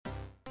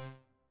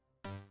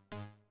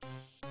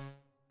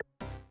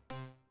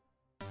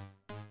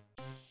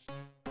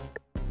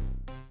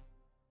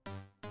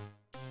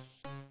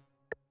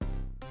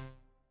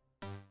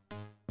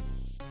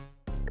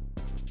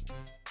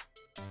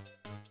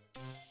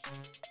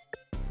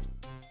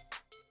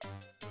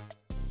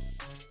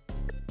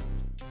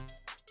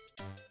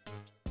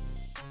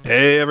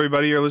Hey,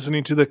 everybody, you're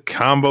listening to the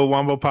Combo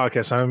Wombo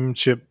podcast. I'm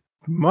Chip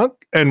Monk,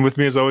 and with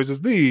me, as always,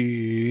 is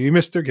the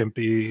Mr.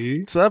 Gimpy.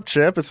 What's up,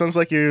 Chip? It sounds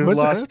like you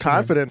lost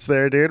confidence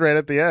there, dude, right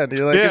at the end.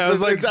 You're like, yeah, I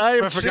was like,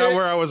 I forgot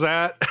where I was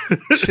at.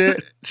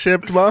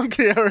 Chipped Monk?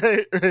 Yeah,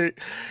 right.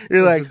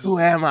 You're like, who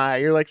am I?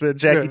 You're like the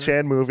Jackie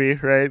Chan movie,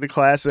 right? The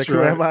classic,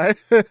 who am I?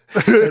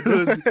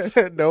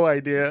 No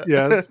idea.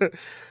 Yes.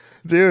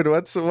 Dude,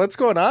 what's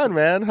going on,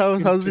 man?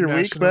 How's your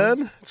week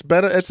been?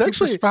 It's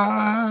actually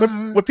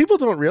what people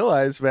don't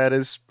realize, man,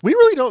 is we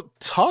really don't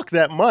talk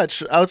that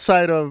much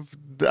outside of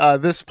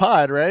this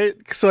pod, right?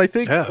 So I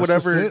think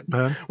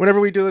whenever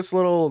we do this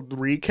little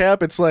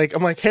recap, it's like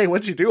I'm like, hey,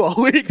 what'd you do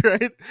all week,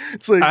 right?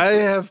 It's like I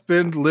have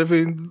been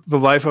living the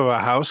life of a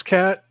house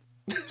cat.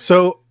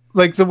 So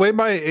like the way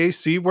my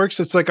AC works,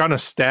 it's like on a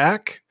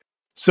stack.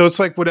 So it's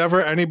like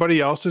whatever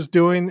anybody else is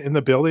doing in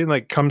the building,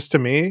 like comes to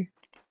me.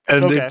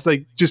 And it's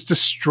like just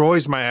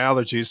destroys my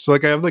allergies. So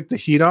like I have like the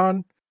heat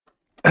on.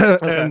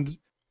 And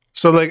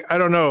so like I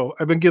don't know.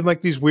 I've been getting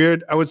like these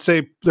weird, I would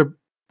say they're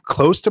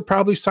close to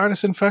probably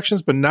sinus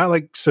infections, but not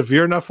like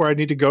severe enough where I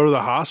need to go to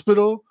the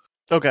hospital.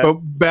 Okay. But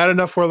bad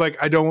enough where like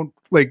I don't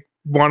like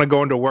want to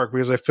go into work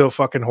because I feel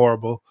fucking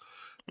horrible.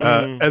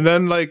 And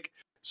then like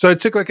so I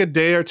took like a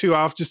day or two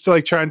off just to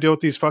like try and deal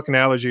with these fucking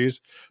allergies.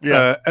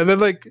 Yeah. And then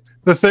like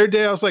the third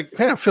day I was like,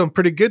 man, I'm feeling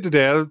pretty good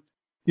today.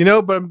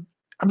 But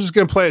I'm just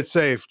going to play it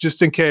safe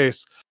just in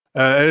case.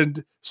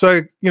 And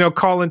so I,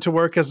 call into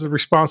work as a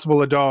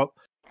responsible adult.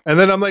 And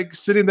then I'm like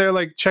sitting there,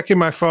 like checking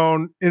my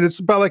phone. And it's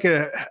about like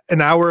an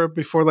hour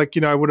before, like,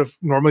 I would have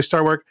normally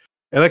start work.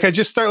 And like, I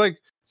just start like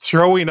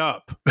throwing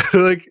up.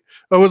 Like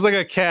I was like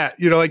a cat,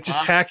 like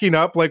just hacking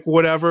up like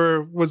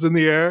whatever was in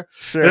the air.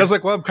 Sure. And I was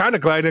like, well, I'm kind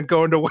of glad I didn't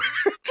go into work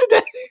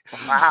today.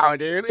 Wow,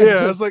 dude. Yeah.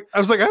 I was like,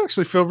 I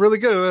actually feel really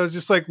good. And I was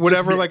just like,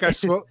 whatever, like I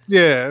smoked.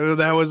 Yeah,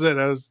 that was it.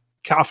 I was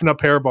coughing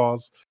up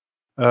hairballs.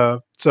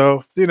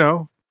 So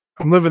I'm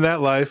living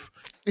that life,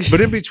 but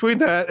in between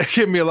that, it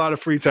gave me a lot of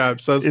free time.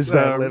 So is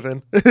that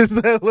living? Is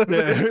that living?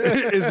 Yeah.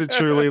 Is it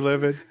truly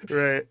living?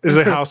 Right. Is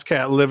a house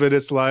cat living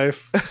its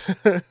life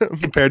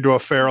compared to a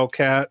feral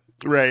cat?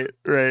 Right.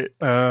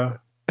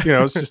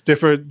 It's just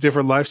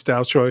different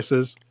lifestyle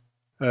choices.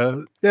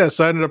 So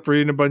I ended up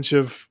reading a bunch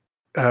of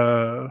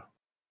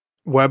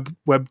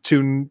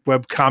webtoon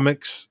web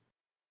comics.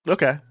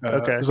 Okay.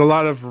 There's a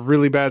lot of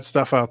really bad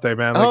stuff out there,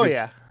 man.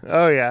 Like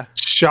Oh yeah.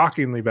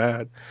 Shockingly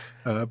bad.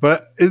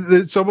 But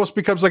it's almost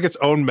becomes like its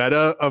own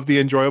meta of the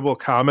enjoyable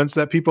comments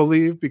that people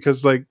leave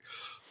because like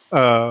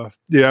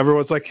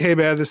everyone's like, hey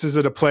man, this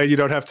isn't a play, you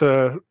don't have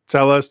to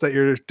tell us that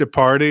you're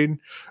departing,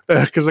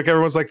 because like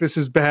everyone's like, this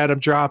is bad, I'm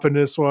dropping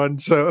this one.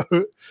 So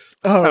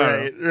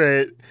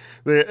right.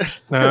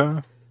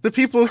 The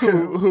people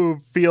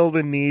who feel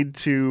the need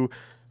to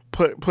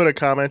put a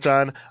comment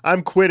on,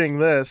 I'm quitting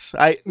this.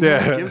 No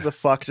one gives a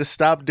fuck. Just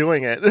stop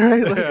doing it.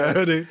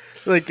 Right?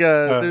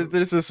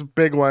 There's this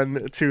big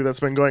one too that's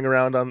been going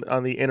around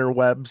on the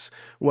interwebs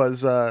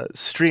was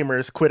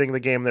streamers quitting the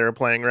game they were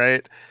playing.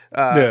 Right?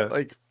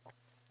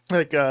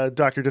 Like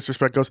Dr.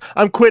 Disrespect goes,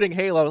 I'm quitting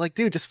Halo. Like,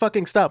 dude, just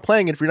fucking stop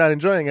playing it if you're not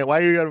enjoying it. Why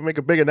are you gonna make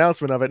a big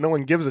announcement of it? No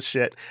one gives a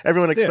shit.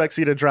 Everyone expects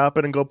you to drop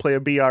it and go play a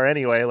BR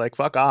anyway. Like,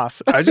 fuck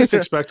off. I just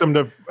expect them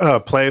to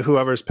play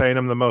whoever's paying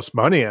him the most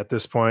money at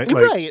this point.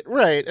 Like,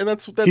 right. And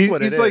that's what it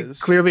is. He's like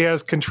clearly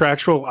has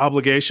contractual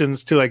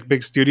obligations to like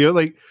big studio.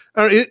 Like,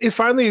 it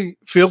finally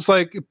feels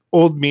like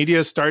old media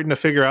is starting to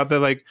figure out that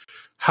like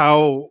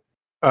how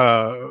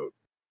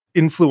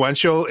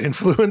influential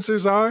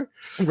influencers are,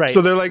 right? So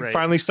they're like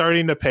finally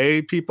starting to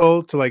pay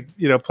people to like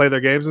play their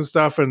games and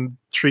stuff and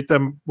treat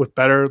them with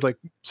better like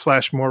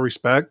 / more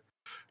respect.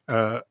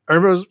 I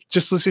was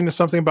just listening to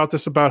something about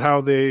this about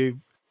how they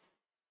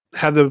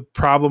had the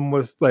problem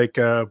with like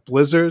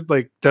Blizzard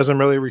like doesn't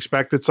really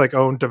respect its like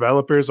own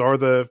developers or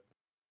the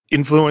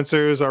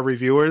influencers or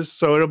reviewers.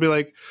 So it'll be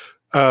like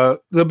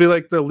there'll be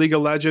like the League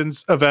of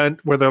Legends event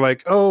where they're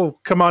like, oh,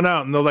 come on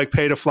out, and they'll like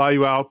pay to fly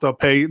you out. They'll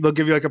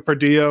give you like a per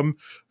diem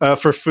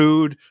for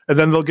food, and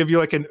then they'll give you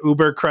like an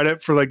Uber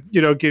credit for like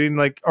getting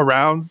like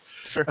around.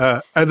 Sure.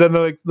 And then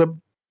like the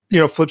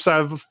flip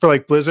side for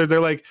like Blizzard, they're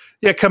like,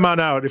 yeah, come on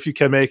out if you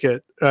can make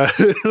it.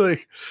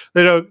 Like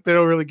they don't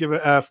really give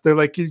a f. They're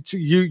like,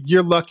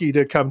 you're lucky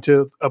to come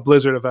to a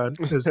Blizzard event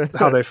is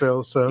how they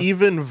feel. So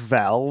even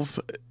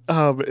Valve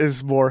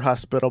is more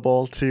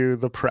hospitable to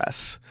the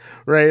press,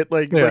 right?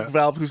 Like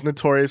Valve, who's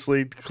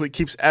notoriously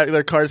keeps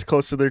their cards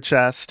close to their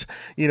chest.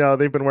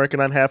 They've been working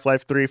on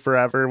Half-Life 3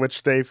 forever,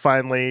 which they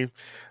finally,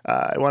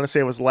 I want to say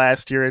it was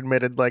last year,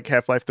 admitted like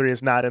Half-Life 3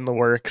 is not in the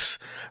works.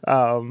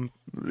 So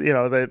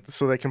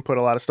they can put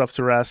a lot of stuff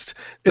to rest.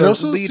 The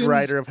lead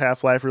writer of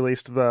Half-Life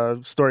released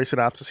the story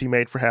synopsis he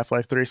made for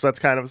Half-Life 3, so that's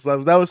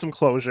that was some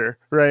closure,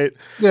 right?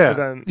 Yeah,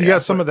 then, you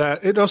got some of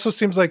that. It also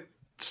seems like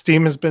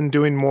Steam has been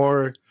doing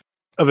more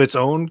of its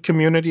own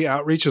community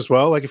outreach as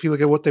well. Like if you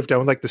look at what they've done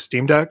with like the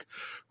Steam Deck,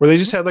 where they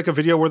just had like a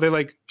video where they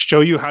like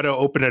show you how to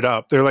open it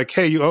up. They're like,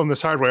 hey, you own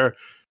this hardware.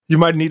 you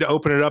might need to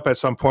open it up at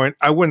some point.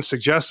 I wouldn't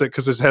suggest it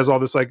because it has all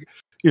this like,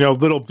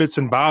 little bits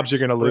and bobs you're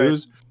going to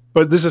lose. Right.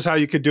 But this is how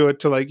you could do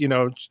it to like,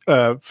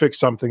 fix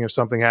something if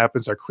something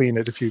happens, or clean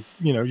it if you're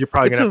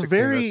probably going to have to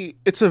clean this.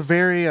 It's a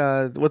very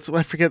I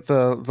forget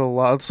the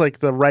law. It's like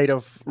the right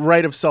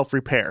of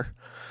self-repair.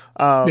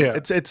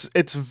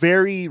 It's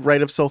very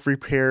right of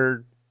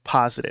self-repair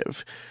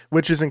positive,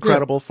 which is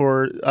incredible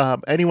for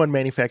anyone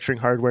manufacturing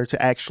hardware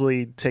to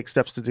actually take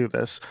steps to do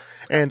this.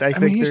 And I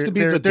think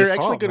they're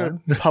actually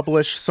going to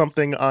publish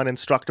something on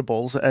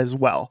Instructables as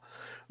well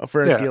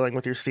for dealing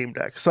with your Steam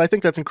Deck. So I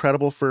think that's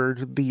incredible for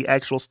the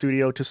actual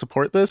studio to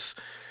support this,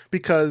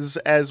 because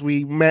as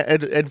we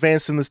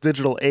advance in this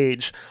digital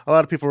age, a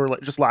lot of people were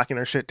just locking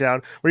their shit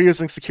down. We're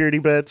using security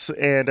bits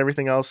and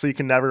everything else, so you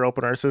can never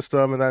open our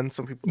system. And then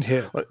some people,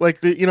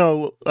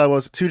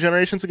 was it 2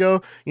 generations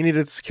ago? You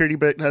needed security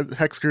bit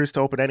hex screws to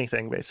open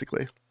anything,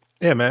 basically.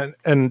 Yeah, man.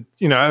 And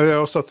I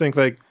also think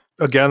like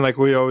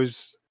we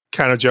always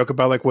kind of joke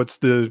about like what's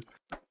the.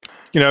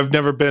 I've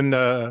never been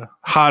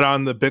hot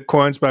on the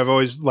Bitcoins, but I've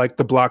always liked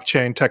the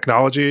blockchain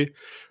technology.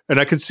 And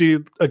I could see,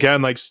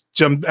 again, like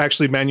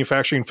actually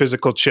manufacturing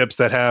physical chips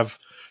that have,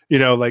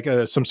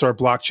 some sort of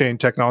blockchain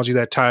technology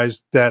that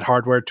ties that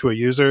hardware to a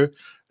user.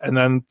 And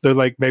then they're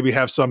like, maybe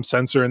have some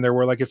sensor in there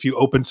where like if you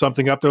open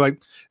something up, they're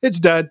like, it's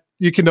dead.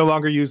 You can no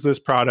longer use this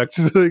product.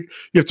 You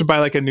have to buy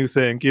like a new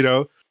thing,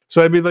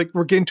 So I mean, like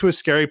we're getting to a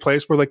scary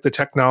place where like the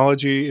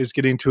technology is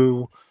getting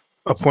to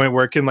a point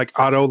where it can like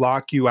auto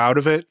lock you out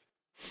of it.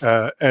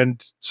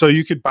 And so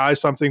you could buy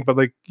something, but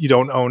like you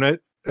don't own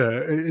it.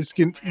 It's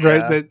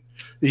right that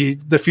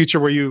the future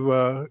where you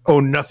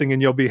own nothing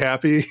and you'll be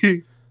happy.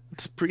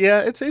 It's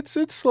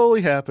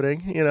slowly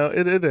happening.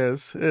 It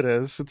is.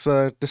 It's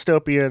a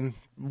dystopian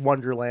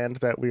wonderland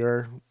that we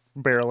are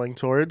barreling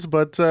towards.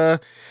 But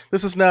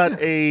this is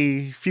not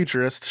a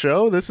futurist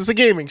show. This is a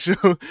gaming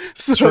show.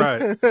 So. That's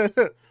right.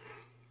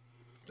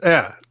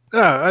 Yeah.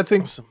 I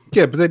think,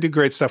 but they do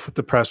great stuff with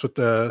the press with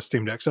the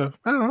Steam Deck. So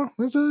I don't know.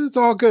 It's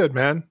all good,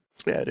 man.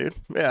 Yeah, dude.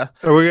 Yeah.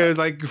 Are we gonna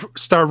like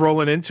start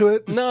rolling into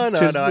it? No.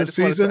 This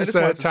season, it's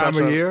that time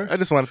of year. I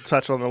just wanted to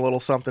touch on a little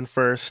something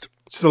first.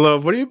 So,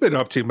 what have you been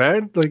up to,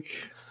 man?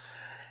 Like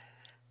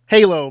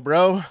Halo,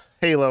 bro.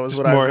 Halo is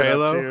just what I've been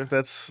Halo? up to.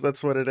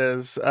 That's what it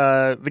is.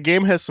 The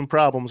game has some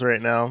problems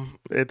right now.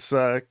 It's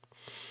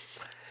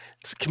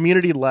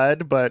community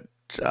led, but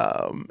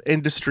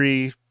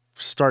industry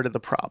started the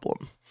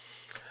problem.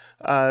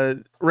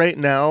 Right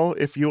now,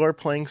 if you are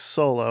playing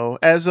solo,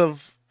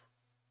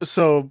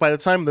 so by the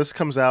time this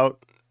comes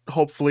out,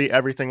 hopefully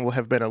everything will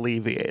have been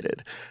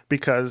alleviated,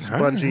 because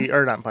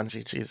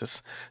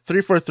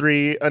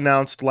 343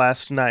 announced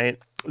last night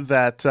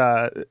that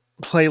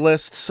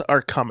playlists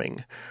are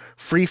coming.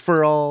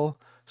 Free-for-all,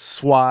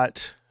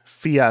 SWAT,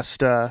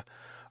 Fiesta,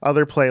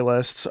 other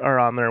playlists are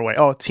on their way.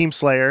 Oh, Team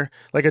Slayer,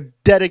 like a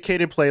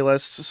dedicated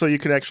playlist so you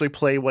can actually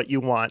play what you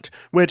want,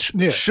 which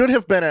should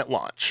have been at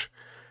launch.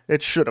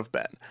 It should have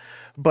been.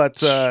 But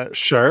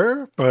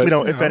sure, but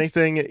if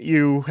anything,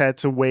 you had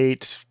to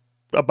wait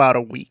about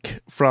a week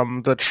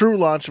from the true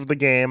launch of the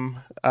game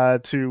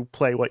to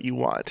play what you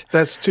want.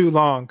 That's too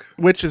long,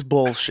 which is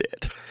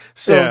bullshit.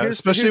 So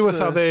especially with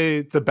how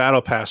the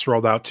battle pass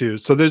rolled out too.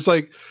 So there's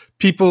like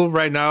people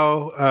right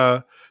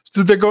now.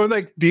 So they're going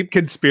like deep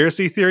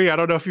conspiracy theory. I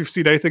don't know if you've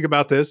seen anything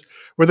about this,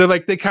 where they're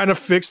like they kind of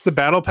fixed the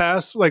battle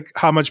pass, like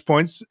how much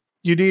points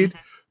you need,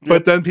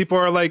 but then people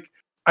are like,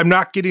 I'm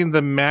not getting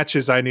the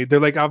matches I need. They're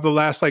like, out of the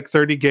last like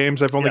 30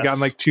 games, I've only gotten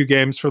like 2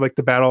 games for like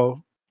the battle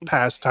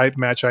pass type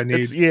match I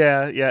need.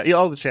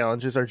 All the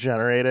challenges are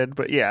generated,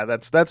 but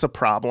that's a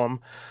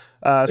problem.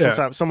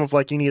 Sometimes some of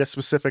like you need a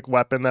specific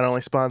weapon that only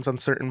spawns on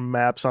certain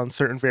maps on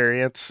certain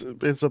variants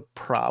is a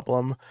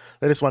problem.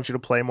 They just want you to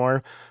play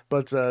more,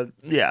 but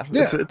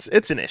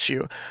it's an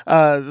issue.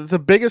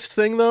 The biggest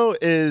thing though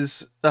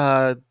is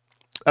I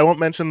won't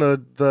mention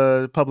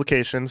the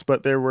publications,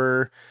 but there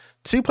were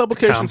 2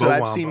 publications that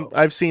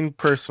I've seen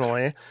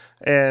personally,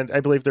 and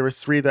I believe there were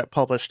 3 that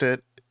published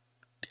it,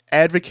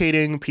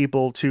 advocating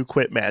people to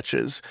quit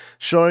matches,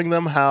 showing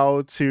them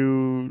how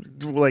to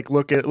like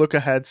look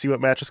ahead, see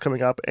what match is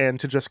coming up, and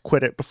to just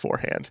quit it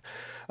beforehand.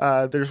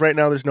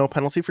 There's no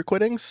penalty for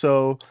quitting,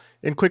 so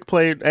in quick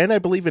play and I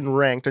believe in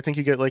ranked, I think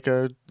you get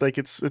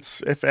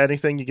it's if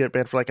anything you get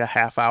banned for like a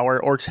half hour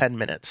or 10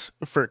 minutes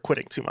for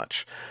quitting too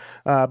much,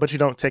 but you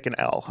don't take an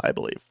L, I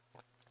believe.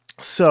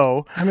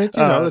 So I mean,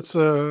 it's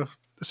a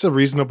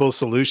reasonable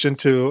solution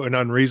to an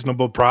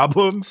unreasonable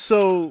problem.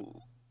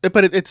 So,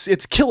 but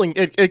it's killing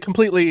it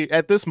completely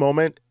at this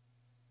moment.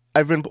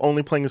 I've been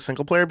only playing the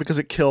single player because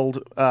it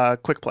killed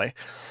quick play.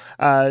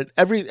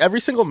 Every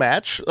single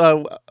match,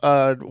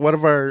 one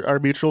of our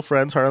mutual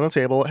friends, Heart on the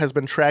Table, has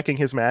been tracking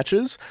his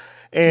matches,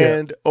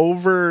 and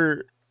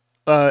over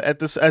at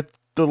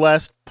the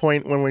last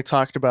point when we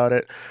talked about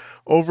it,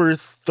 over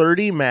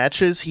 30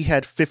 matches, he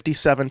had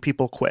 57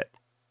 people quit.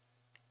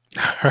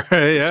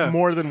 It's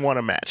more than one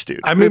a match, dude.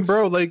 I mean,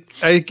 bro, like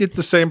I get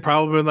the same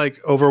problem in like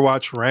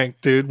Overwatch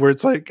ranked, dude, where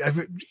it's like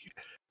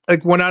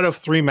like 1 out of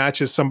 3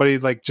 matches, somebody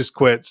like just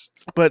quits.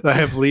 But I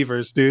have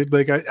levers, dude.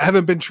 Like I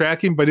haven't been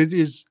tracking, but it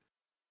is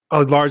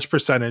a large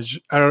percentage.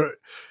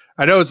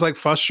 I know it's like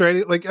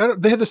frustrating. Like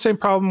they had the same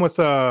problem with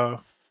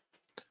what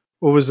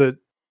was it?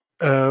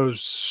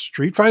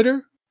 Street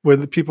Fighter, where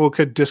the people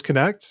could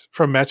disconnect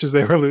from matches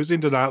they were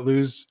losing to not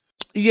lose.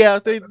 yeah,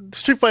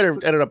 Street Fighter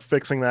ended up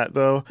fixing that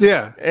though.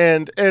 Yeah,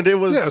 and it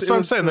was so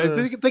I'm saying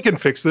they can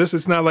fix this.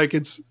 It's not like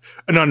it's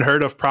an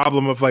unheard of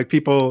problem of like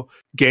people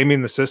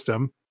gaming the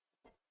system.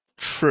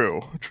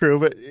 True,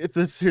 but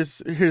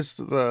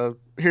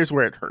here's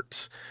where it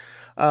hurts.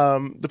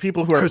 The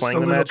people who are playing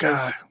the matches,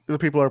 the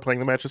people who are playing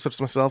the matches, such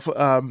as myself,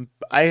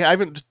 I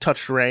haven't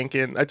touched rank,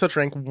 and I touched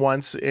rank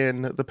once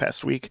in the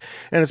past week,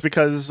 and it's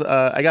because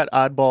I got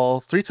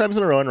oddball 3 times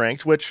in a row in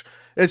ranked, which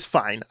is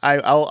fine.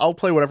 I'll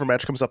play whatever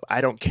match comes up.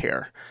 I don't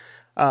care.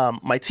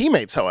 My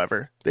teammates,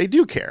 however, they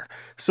do care.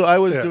 So I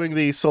was doing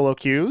the solo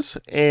queues,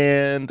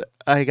 and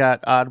I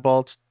got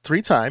oddball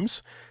 3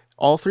 times.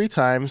 All 3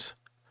 times,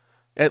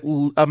 at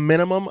a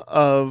minimum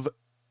of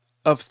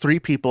 3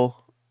 people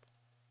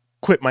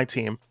quit my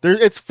team.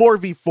 It's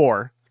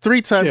 4v4.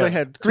 3 times I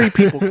had 3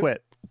 people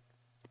quit.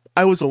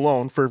 I was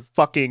alone for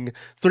fucking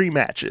 3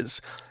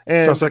 matches.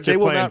 And sounds like they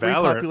will not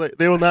Valorant. repopulate.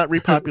 They will not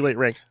repopulate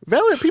rank.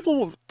 Valorant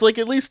people, like,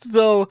 at least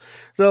they'll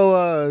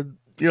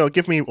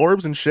give me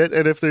orbs and shit.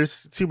 And if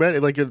there's too many,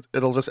 like,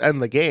 it'll just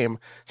end the game.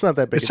 It's not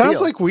that big. It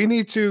sounds like we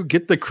need to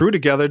get the crew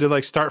together to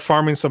like start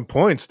farming some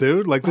points,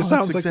 dude. Like this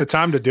sounds like the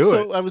time to do it.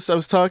 So I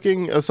was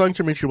talking to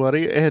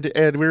Michiwari,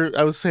 and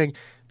I was saying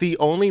the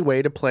only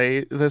way to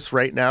play this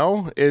right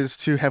now is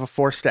to have a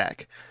 4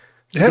 stack.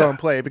 To go and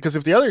play, because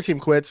if the other team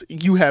quits,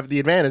 you have the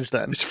advantage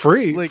then. It's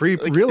free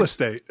real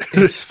estate.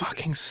 It's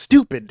fucking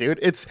stupid, dude.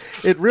 It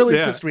really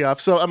pissed me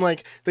off. So I'm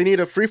like, they need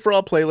a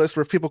free-for-all playlist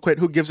where if people quit,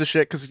 who gives a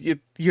shit? Because you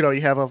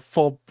have a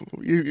full,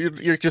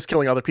 you're just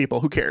killing other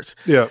people. Who cares?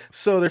 Yeah.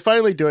 So they're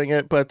finally doing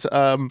it, but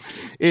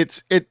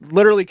it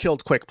literally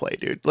killed quick play,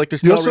 dude. Like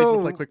there's no reason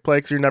to play quick play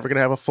because you're never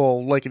gonna have a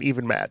full like an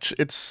even match.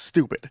 It's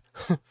stupid.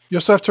 You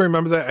also have to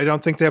remember that I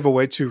don't think they have a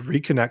way to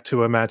reconnect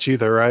to a match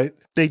either, right?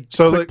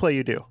 Quick play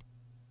you do.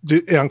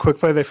 On quick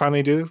play they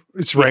finally do.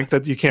 It's ranked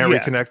that you can't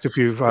reconnect if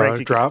you've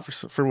dropped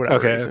for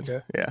whatever reason.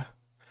 Okay.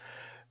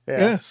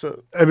 Yeah.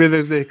 So I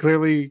mean, they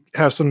clearly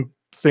have some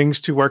things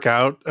to work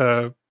out.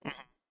 I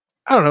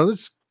don't know.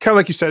 It's kind of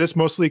like you said. It's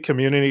mostly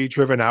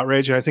community-driven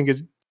outrage, and I think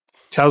it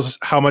tells us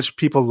how much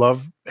people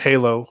love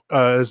Halo.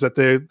 Is that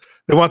they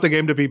want the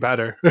game to be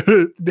better?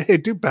 They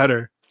do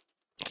better.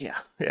 Yeah.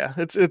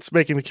 It's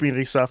making the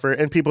community suffer,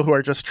 and people who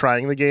are just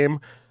trying the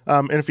game.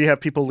 And if you have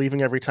people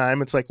leaving every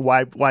time, it's like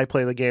why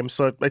play the game?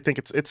 So I think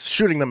it's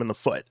shooting them in the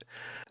foot.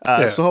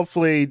 So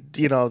hopefully,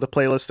 the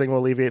playlist thing will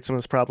alleviate some of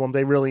this problem.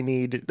 They really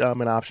need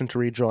an option to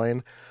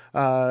rejoin.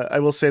 I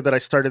will say that I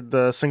started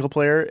the single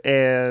player,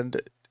 and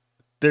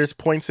there's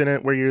points in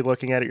it where you're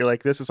looking at it, you're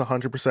like, this is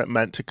 100%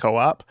 meant to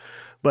co-op,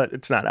 but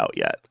it's not out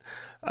yet.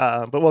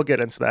 But we'll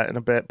get into that in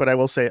a bit. But I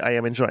will say I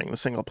am enjoying the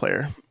single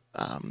player.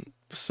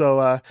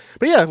 But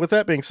yeah, with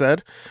that being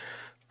said,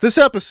 this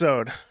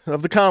episode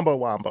of the Combo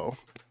Wombo,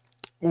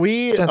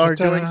 we are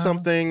doing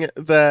something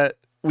that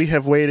we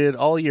have waited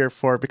all year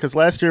for, because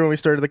last year when we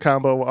started the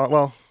Combo,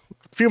 a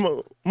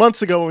few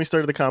months ago when we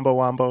started the Combo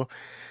Wombo,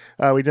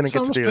 we didn't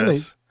get to do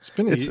this. It's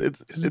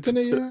been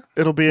a year.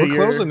 It'll be a year.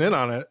 We're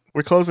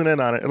closing in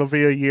on it. It'll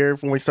be a year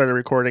when we started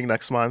recording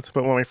next month,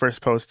 but when we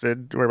first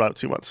posted, we're about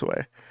 2 months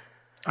away.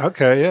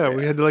 Okay, yeah.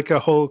 We had like a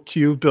whole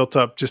queue built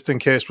up just in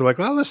case. We're like,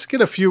 well, let's get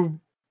a few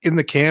in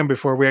the can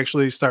before we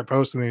actually start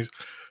posting these.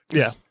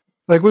 Yeah.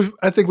 Like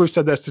I think we've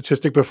said that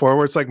statistic before,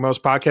 where it's like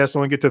most podcasts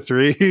only get to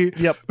 3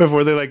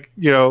 before they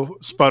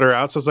sputter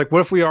out. So it's like, what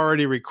if we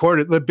already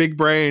recorded? The big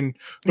brain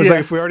was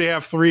like, if we already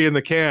have 3 in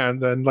the can,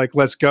 then like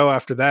let's go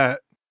after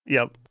that.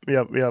 Yep.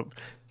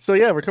 So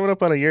yeah, we're coming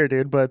up on a year,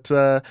 dude. But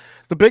the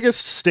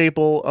biggest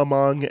staple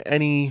among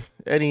any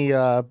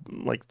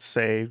like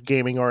say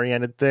gaming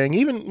oriented thing,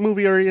 even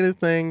movie oriented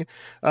thing,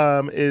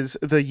 is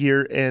the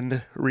year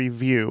end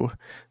review,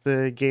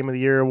 the Game of the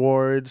Year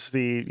awards,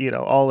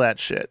 all that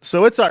shit.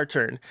 So it's our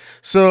turn.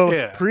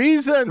 So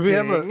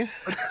presenting.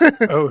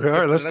 All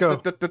right, let's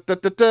go.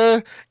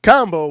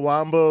 Combo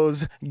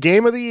Wombo's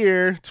Game of the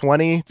Year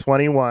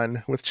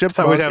 2021 with Chip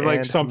Funk and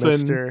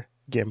Mr.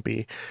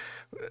 Gimpy.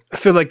 I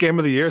feel like Game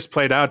of the Year is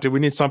played out. Do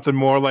we need something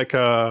more like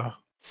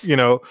we need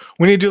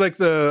to do like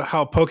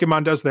how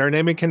Pokemon does their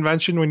naming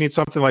convention? We need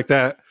something like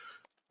that.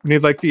 We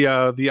need like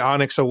the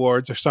Onyx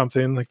Awards or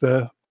something, like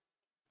the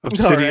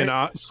Obsidian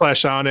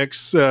 /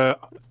 Onyx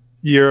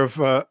year of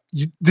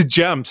the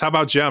gems. How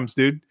about gems,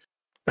 dude?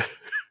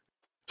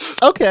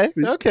 Okay,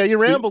 you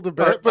rambled a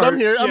bit, but I'm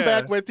here. I'm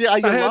back with you.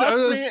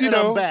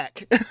 I'm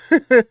back.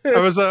 I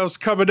was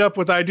coming up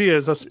with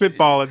ideas. I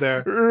spitball in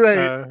there.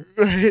 Right.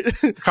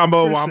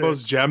 Combo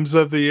Wombo's Gems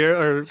of the Year,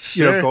 or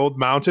Gold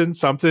Mountain,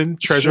 something,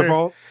 Treasure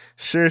Vault.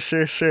 Sure.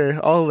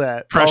 All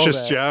that.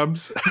 Precious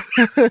gems.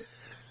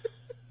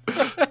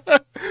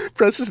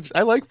 Precious.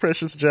 I like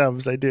precious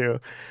gems. I do.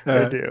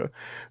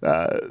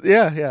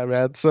 Yeah,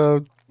 man.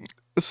 So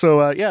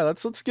So yeah,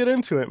 let's get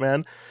into it,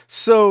 man.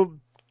 So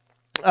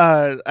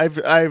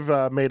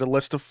I've made a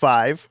list of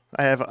 5.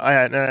 I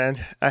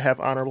have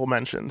honorable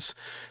mentions.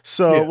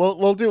 So Yeah.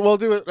 we'll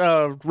do it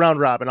round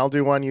robin. I'll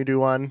do one, you do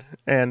one,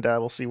 and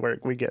we'll see where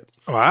we get.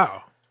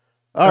 Wow.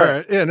 All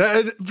right. Yeah.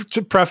 And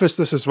to preface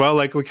this as well,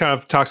 like we kind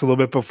of talked a little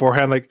bit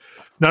beforehand, like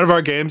none of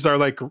our games are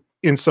like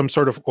in some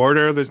sort of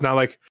order. There's not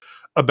like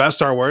a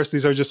best or worst.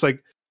 These are just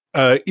like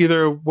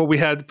either what we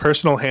had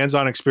personal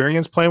hands-on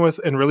experience playing with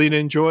and really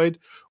enjoyed,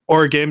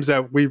 or games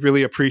that we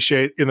really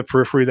appreciate in the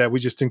periphery that we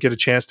just didn't get a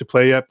chance to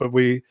play yet, but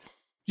we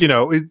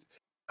know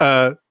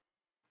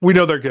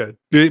they're good,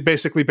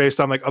 basically based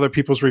on like other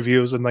people's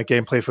reviews and like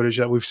gameplay footage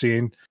that we've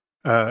seen.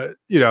 Like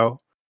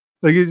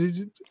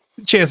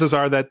chances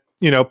are that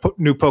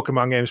new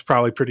Pokemon games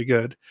probably pretty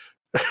good.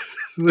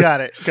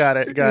 Got it. You know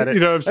what I'm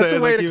That's saying?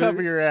 a way like, to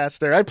cover your ass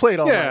there. I played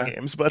all my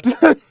games, but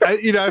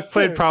I've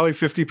played probably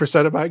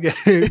 50% of my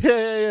games.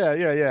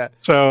 Yeah.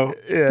 So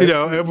Yeah.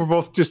 And we're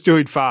both just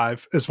doing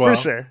 5 as well.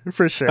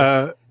 For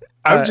sure.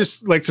 I would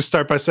just like to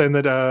start by saying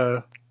that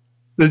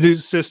the new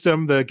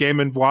system, the Game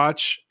and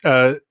Watch,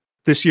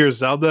 this year's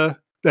Zelda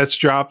that's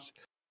dropped.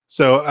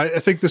 So I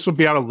think this will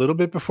be out a little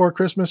bit before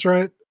Christmas,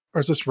 right?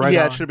 Or is this right?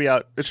 Yeah, on? it should be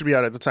out. It should be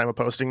out at the time of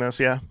posting this.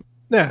 Yeah.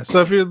 Yeah.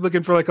 So if you're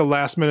looking for like a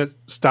last minute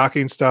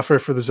stocking stuffer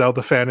for the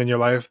Zelda fan in your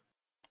life,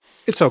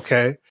 it's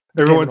okay.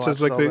 Everyone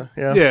says like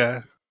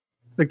Zelda.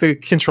 like the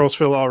controls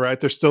feel all right.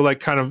 They're still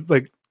like kind of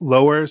like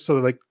lower, so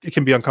like it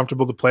can be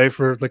uncomfortable to play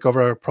for like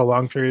over a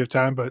prolonged period of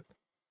time. But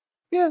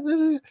yeah,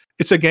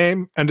 it's a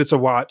game and it's a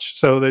watch,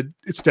 so that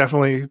it's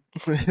definitely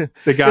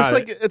they got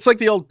It's like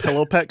the old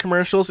Pillow Pet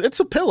commercials. It's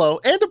a pillow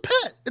and a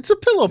pet. It's a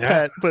pillow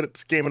pet, but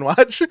it's Game and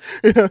Watch.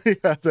 You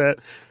got that.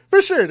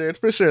 For sure, dude.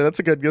 For sure. That's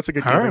a good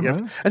gamer gift.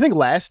 Man. I think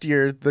last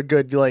year the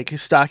good like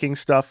stocking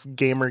stuff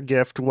gamer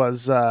gift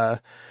was the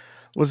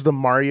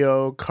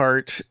Mario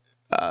Kart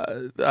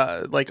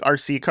like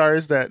RC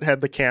cars that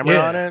had the camera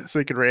on it so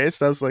you could race.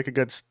 That was like a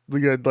good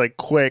like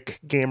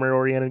quick gamer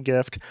oriented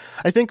gift.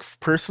 I think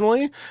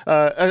personally,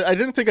 I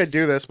didn't think I'd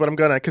do this, but I'm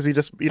gonna because you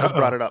just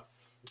brought it up.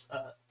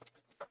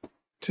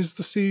 'Tis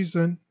the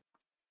season.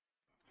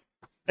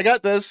 I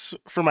got this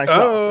for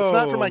myself. It's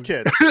not for my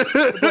kids.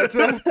 But,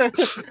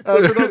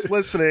 for those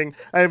listening,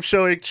 I am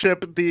showing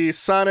Chip the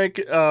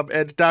Sonic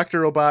and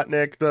Dr.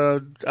 Robotnik,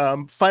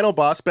 the final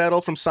boss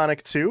battle from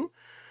Sonic 2,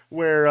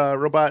 where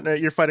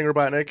Robotnik, you're fighting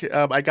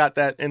Robotnik. I got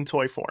that in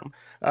toy form.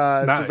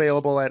 Nice. It's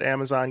available at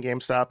Amazon,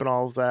 GameStop, and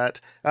all of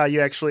that.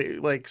 You actually,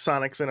 like,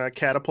 Sonic's in a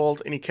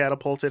catapult, and he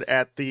catapulted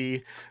at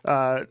the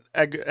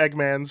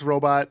Eggman's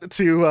robot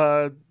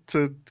to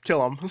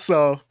kill him.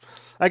 So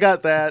I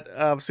got that.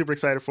 I'm super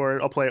excited for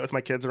it. I'll play it with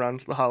my kids around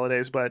the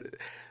holidays, but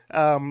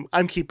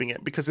I'm keeping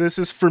it because this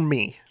is for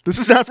me. This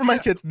is not for my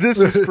kids. This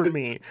is for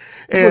me.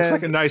 It looks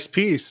like a nice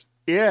piece.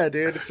 Yeah,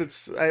 dude.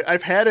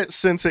 I've had it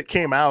since it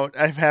came out.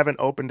 I haven't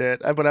opened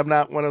it, but I'm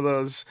not one of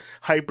those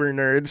hyper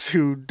nerds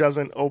who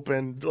doesn't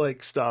open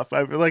like stuff.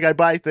 I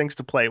buy things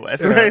to play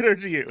with, right, or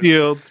to use.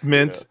 Sealed,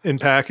 mint in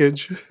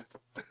package.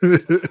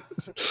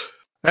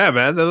 Yeah,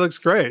 man, that looks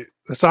great.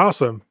 That's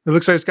awesome. It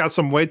looks like it's got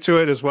some weight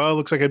to it as well. It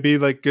looks like it'd be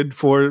like good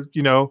for,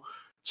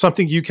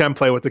 something you can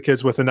play with the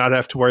kids with and not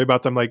have to worry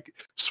about them like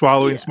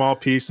swallowing small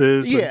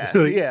pieces. Yeah,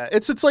 yeah.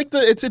 It's like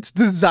it's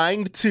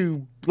designed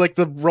to, like,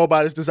 the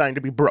robot is designed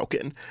to be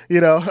broken,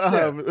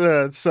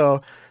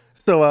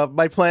 So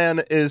my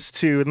plan is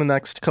to, in the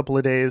next couple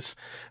of days,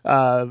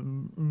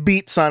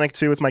 beat Sonic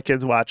 2 with my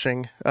kids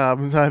watching.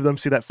 Have them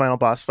see that final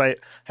boss fight.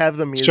 Have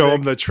them music. Show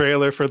them the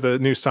trailer for the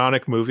new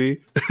Sonic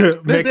movie.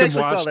 Make them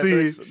watch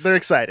They're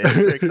excited.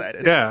 They're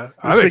excited. Yeah,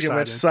 I'm speaking excited.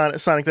 Of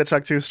which, Sonic the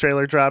Hedgehog 2's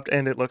trailer dropped,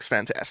 and it looks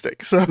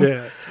fantastic. So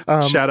yeah,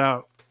 shout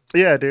out.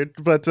 Yeah, dude.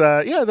 But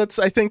I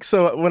think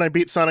so. When I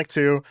beat Sonic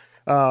 2,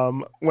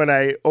 when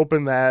I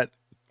open that.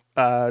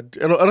 I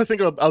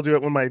think I'll do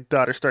it when my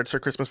daughter starts her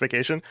Christmas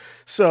vacation.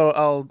 So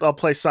I'll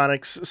play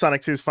Sonic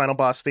 2's final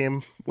boss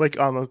theme like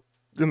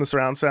in the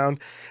surround sound,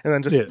 and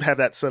then just have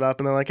that set up,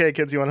 and then like, hey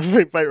kids, you want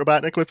to fight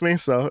Robotnik with me?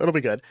 So it'll be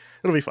good.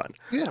 It'll be fun.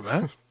 Yeah,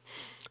 man.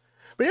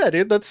 But yeah,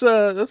 dude, that's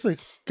a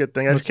good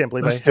thing. I just can't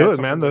believe let's do it,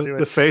 man.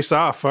 The face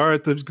off. All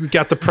right, we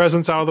got the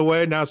presents out of the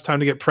way. Now it's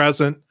time to get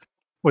present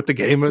with the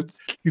game of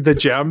the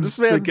gems.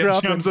 The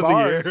gems of the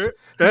year.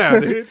 Yeah,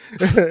 dude.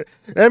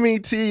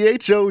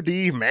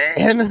 METHOD,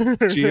 man.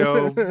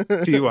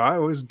 GOTY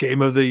was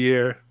game of the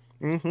year.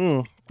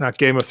 Mm-hmm. Not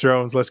Game of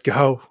Thrones. Let's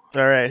go.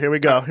 All right, here we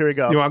go.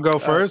 You want to go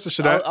first, or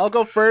should I? I'll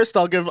go first.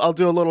 I'll do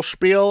a little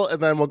spiel,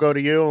 and then we'll go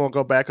to you, and we'll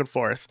go back and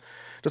forth,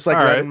 just like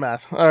Red and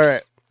Meth. All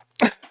right.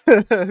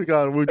 We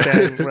got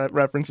Wu-Tang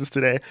references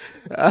today.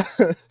 All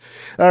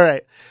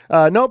right.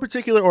 No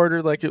particular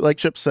order, like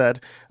Chip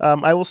said.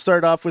 I will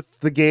start off with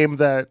the game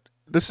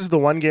this is the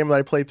one game that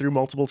I played through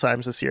multiple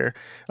times this year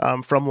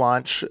from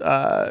launch.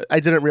 I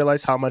didn't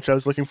realize how much I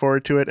was looking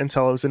forward to it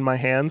until it was in my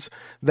hands.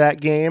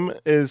 That game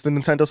is the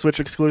Nintendo Switch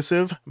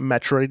exclusive,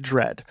 Metroid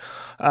Dread.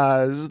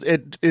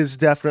 It is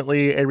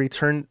definitely a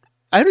return.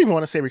 I don't even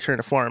want to say return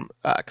to form,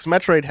 because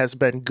Metroid has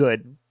been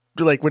good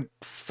went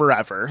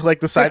forever. Like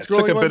the side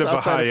scrolling ones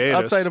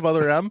outside of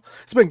Other M,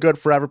 it's been good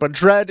forever. But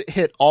Dread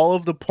hit all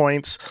of the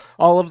points,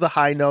 all of the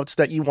high notes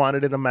that you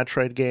wanted in a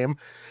Metroid game,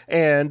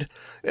 and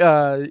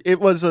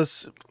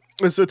it's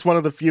one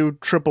of the few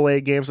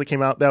AAA games that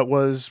came out that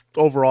was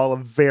overall a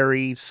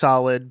very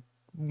solid,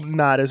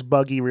 not as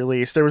buggy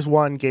release. There was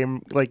one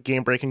game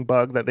breaking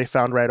bug that they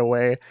found right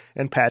away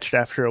and patched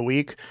after a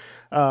week.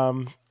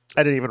 I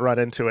didn't even run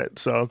into it,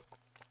 so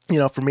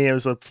for me, it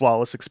was a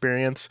flawless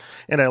experience,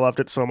 and I loved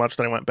it so much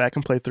that I went back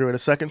and played through it a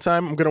second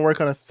time. I'm going to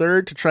work on a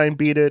third to try and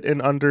beat it in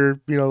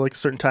under, like a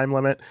certain time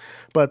limit.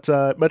 But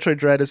Metroid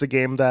Dread is a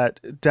game that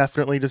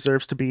definitely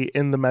deserves to be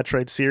in the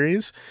Metroid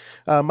series.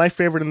 My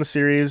favorite in the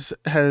series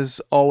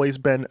has always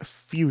been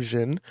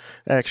Fusion,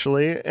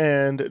 actually,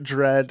 and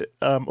Dread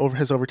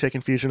has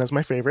overtaken Fusion as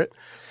my favorite.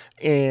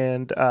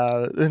 And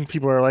then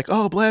people are like,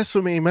 "Oh,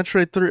 blasphemy!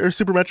 Metroid 3 or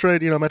Super Metroid,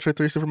 Metroid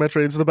 3, Super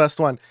Metroid is the best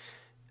one."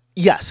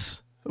 Yes.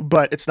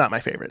 But it's not my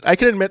favorite. I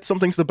can admit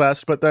something's the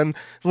best, but then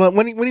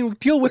when you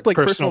deal with like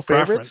personal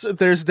favorites,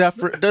 there's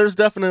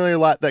definitely a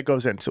lot that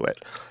goes into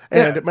it.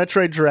 And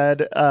Metroid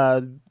Dread,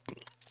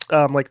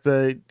 like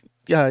the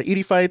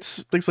ED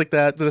fights, things like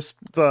that,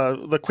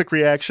 the quick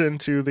reaction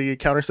to the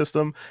counter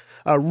system,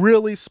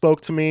 really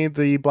spoke to me.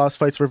 The boss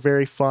fights were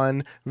very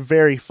fun,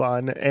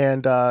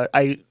 and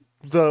the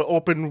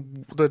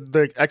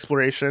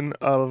exploration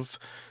of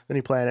the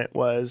new planet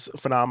was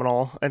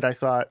phenomenal, and I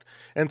thought,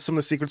 and some of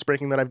the sequence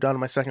breaking that I've done in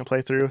my second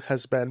playthrough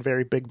has been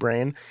very big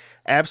brain.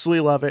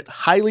 Absolutely love it.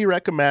 Highly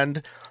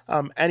recommend.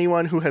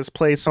 Anyone who has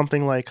played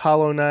something like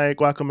Hollow Knight,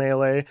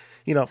 Guacamelee,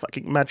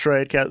 fucking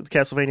Metroid,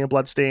 Castlevania,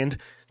 Bloodstained,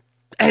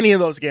 any of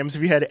those games,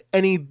 if you had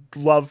any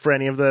love for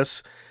any of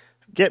this,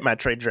 get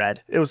Metroid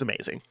Dread. It was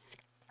amazing.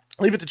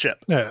 Leave it to Chip.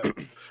 Yeah.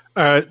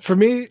 For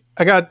me,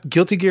 I got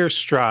Guilty Gear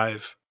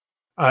Strive.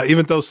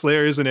 Even though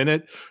Slayer isn't in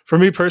it, for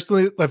me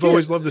personally, I've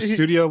always loved the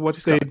studio, what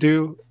they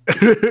do.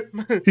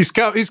 He's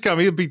coming.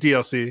 He'll be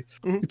DLC.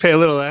 Mm-hmm. You pay a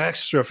little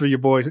extra for your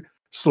boy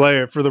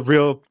Slayer. For the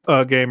real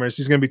gamers,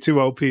 he's going to be too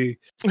OP.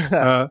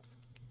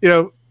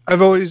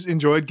 I've always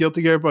enjoyed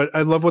Guilty Gear, but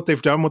I love what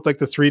they've done with like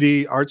the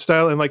 3D art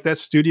style, and like that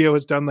studio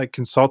has done like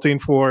consulting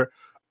for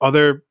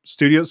other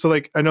studios. So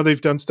like I know they've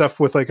done stuff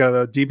with like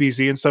a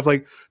DBZ and stuff.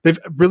 Like they've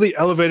really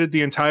elevated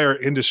the entire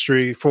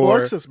industry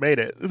for Arxis made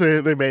it.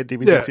 They made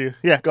DBZ too.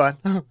 Yeah, go on.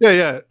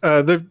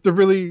 They're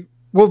really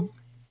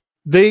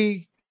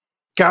they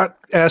got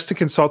asked to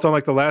consult on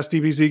like the last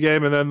DBZ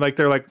game, and then like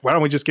they're like, why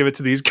don't we just give it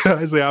to these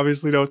guys? They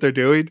obviously know what they're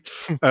doing.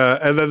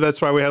 And then that's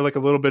why we had like a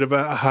little bit of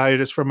a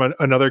hiatus from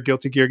another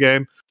Guilty Gear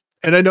game.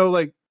 And I know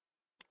like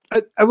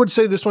I would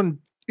say this one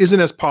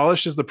isn't as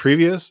polished as the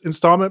previous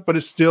installment, but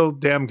it's still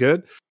damn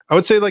good. I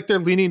would say like they're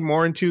leaning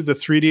more into the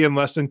 3D and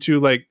less into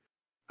like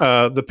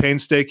the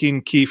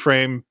painstaking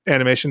keyframe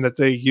animation that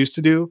they used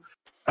to do.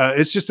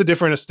 It's just a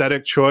different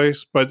aesthetic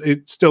choice, but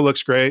it still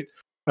looks great.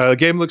 The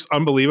game looks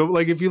unbelievable.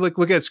 Like if you look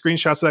at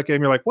screenshots of that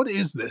game, you're like, what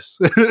is this?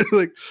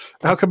 Like,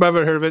 how come I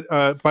haven't heard of it?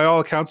 By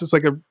all accounts, it's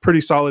like a pretty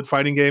solid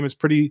fighting game. It's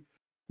pretty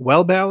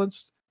well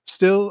balanced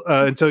still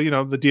until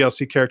the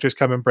DLC characters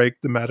come and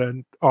break the meta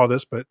and all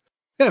this. But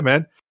yeah,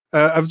 man.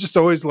 I've just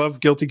always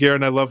loved Guilty Gear,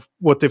 and I love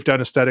what they've done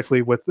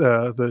aesthetically with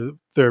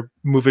their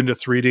move into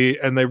 3D,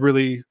 and they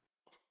really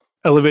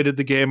elevated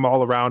the game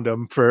all around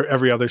them for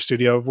every other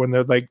studio when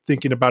they're like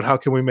thinking about how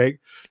can we make,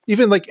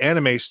 even like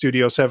anime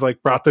studios have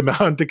like brought them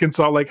on to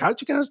consult, like,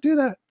 how'd you guys do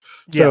that?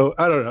 Yeah. So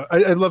I don't know.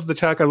 I love the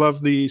tech. I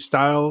love the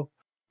style.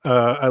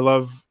 I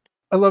love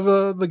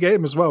the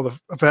game as well.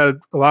 I've had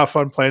a lot of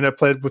fun playing. I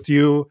played with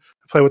you.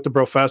 I played with the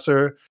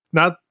professor.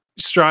 Not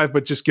Strive,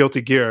 but just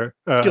Guilty Gear.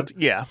 And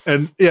yeah,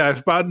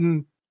 I've bought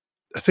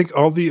I think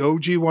all the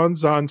OG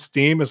ones on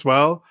Steam as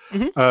well.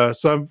 Mm-hmm.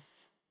 So I'm,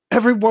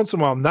 every once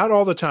in a while, not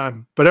all the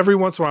time, but every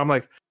once in a while, I'm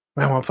like,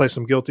 man, I want to play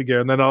some Guilty Gear,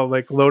 and then I'll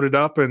like load it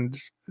up, and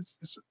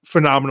it's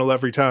phenomenal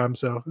every time.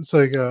 So it's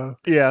like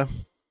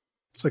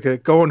it's like a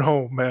going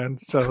home, man.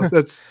 So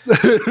that's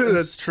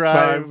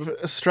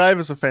Strive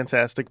is a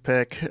fantastic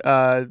pick.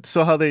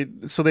 So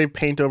they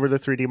paint over the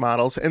 3D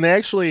models, and they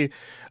actually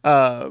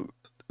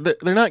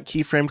they're not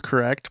keyframed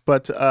correct,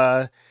 but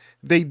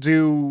they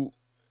do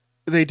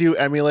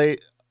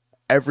emulate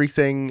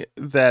everything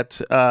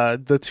that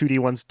the 2D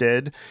ones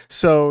did.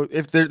 So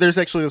if there's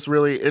actually this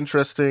really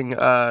interesting,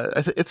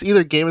 it's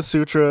either Game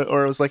Sutra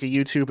or it was like a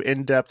YouTube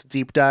in-depth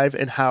deep dive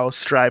in how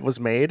Strive was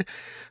made.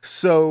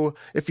 So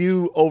if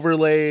you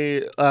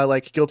overlay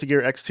like Guilty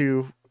Gear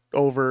X2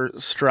 over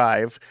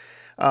Strive,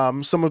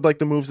 some of like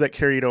the moves that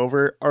carried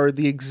over are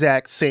the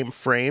exact same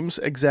frames,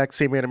 exact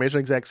same animation,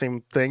 exact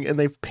same thing, and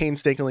they've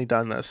painstakingly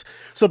done this.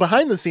 So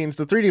behind the scenes,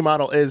 the 3D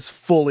model is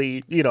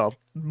fully,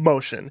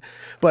 motion,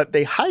 but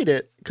they hide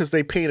it because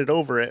they painted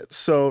over it.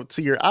 So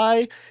to your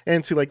eye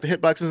and to like the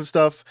hitboxes and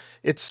stuff,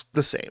 it's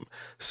the same.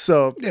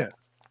 So yeah.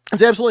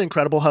 It's absolutely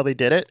incredible how they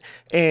did it.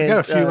 And you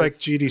got a few like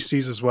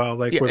GDCs as well,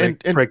 like where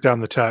they break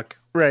down the tech.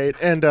 Right.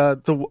 And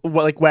the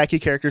like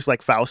wacky characters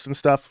like Faust and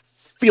stuff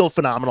feel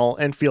phenomenal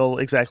and feel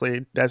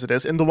exactly as it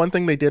is. And the one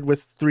thing they did with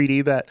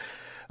 3D that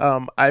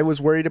I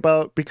was worried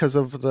about because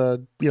of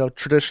the,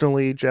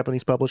 traditionally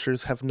Japanese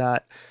publishers have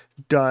not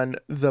done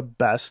the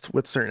best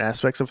with certain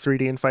aspects of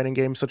 3D and fighting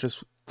games, such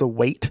as the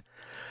weight,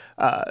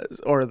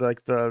 or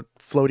the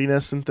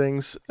floatiness and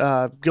things.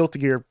 Guilty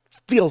Gear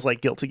feels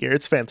like Guilty Gear.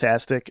 It's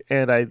fantastic,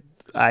 and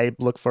I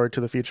look forward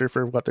to the future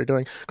for what they're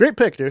doing. Great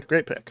pick, dude.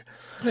 Great pick.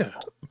 Yeah.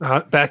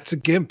 Back to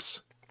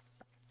Gimps.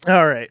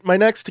 All right, my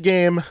next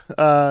game.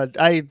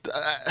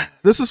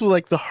 This is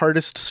like the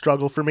hardest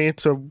struggle for me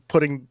to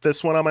putting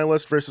this one on my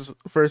list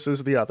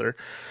versus the other.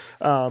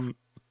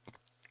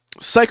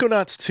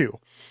 Psychonauts 2.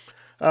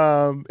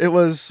 It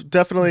was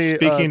definitely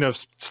speaking of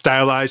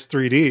stylized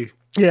 3D.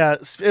 Yeah,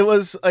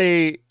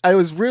 I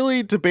was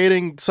really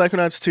debating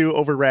Psychonauts 2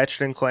 over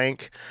Ratchet and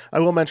Clank. I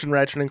will mention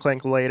Ratchet and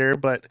Clank later,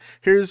 but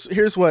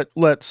here's what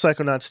let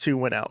Psychonauts 2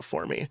 win out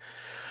for me.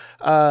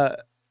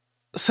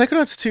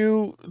 Psychonauts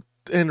 2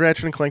 and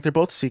Ratchet and Clank, they're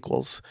both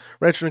sequels.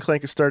 Ratchet and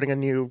Clank is starting a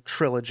new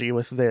trilogy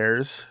with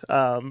theirs,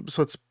 so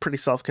it's pretty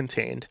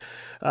self-contained.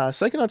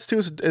 Psychonauts 2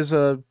 is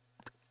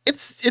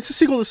it's a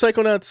sequel to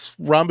Psychonauts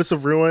Rhombus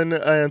of Ruin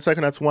and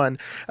Psychonauts 1.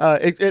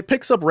 It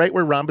picks up right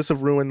where Rhombus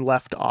of Ruin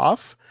left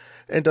off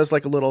and does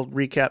like a little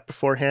recap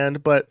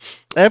beforehand.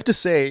 But I have to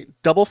say,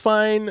 Double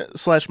Fine /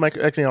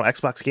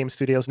 Xbox Game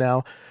Studios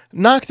now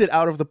knocked it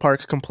out of the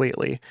park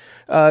completely.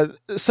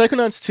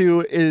 Psychonauts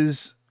 2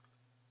 is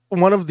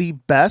one of the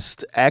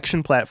best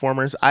action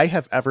platformers I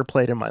have ever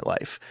played in my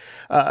life.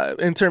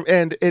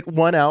 And it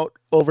won out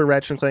over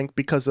Ratchet and Clank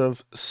because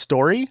of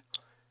story,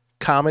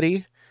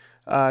 comedy,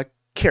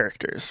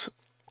 characters.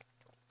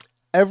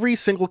 Every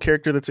single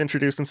character that's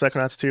introduced in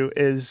Psychonauts 2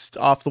 is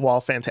off the wall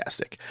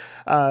fantastic.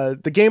 The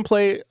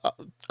gameplay,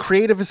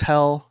 creative as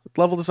hell.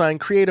 Level design,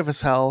 creative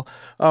as hell.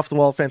 Off the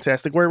wall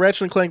fantastic. Where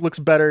Ratchet and Clank looks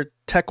better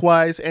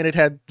tech-wise, and it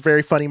had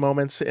very funny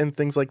moments and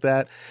things like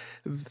that.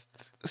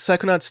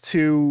 Psychonauts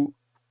 2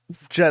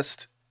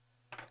 just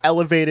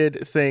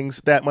elevated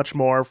things that much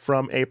more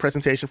from a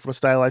presentation, from a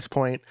stylized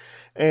point.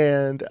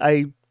 And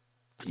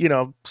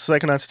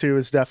Psychonauts 2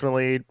 is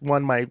definitely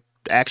won my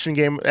action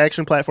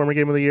platformer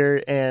game of the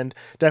year, and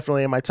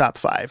definitely in my top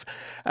 5.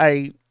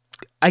 I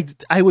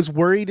was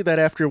worried that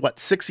after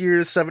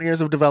 7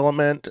 years of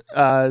development,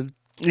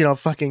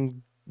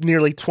 fucking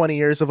nearly 20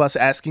 years of us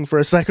asking for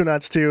a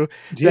Psychonauts 2,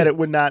 that it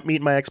would not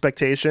meet my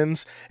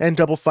expectations. And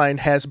Double Fine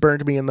has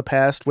burned me in the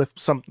past with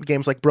some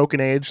games like Broken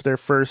Age, their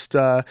first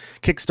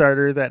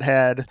Kickstarter that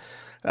had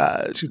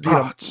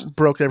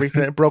broke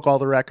everything, broke all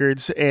the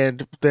records,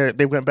 and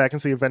they went back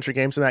into the adventure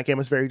games, and that game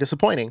was very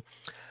disappointing.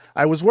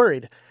 I was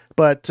worried.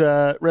 But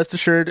rest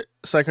assured,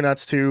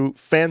 Psychonauts 2,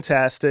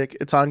 fantastic.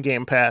 It's on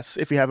Game Pass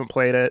if you haven't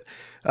played it.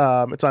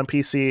 It's on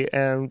PC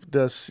and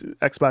the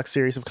Xbox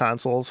series of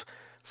consoles.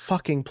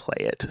 Fucking play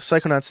it.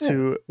 Psychonauts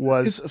 2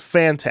 was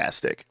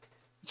fantastic.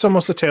 It's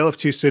almost a tale of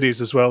two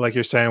cities as well, like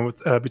you're saying,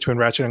 with between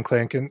Ratchet and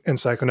Clank and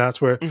Psychonauts,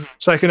 where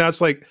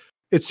Psychonauts, like,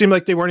 it seemed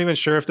like they weren't even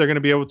sure if they're going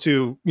to be able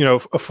to,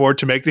 afford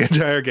to make the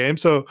entire game.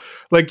 So,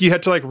 like, you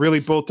had to, like,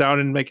 really bolt down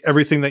and make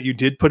everything that you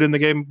did put in the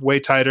game way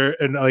tighter,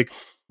 and, like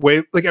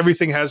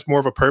everything has more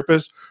of a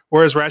purpose.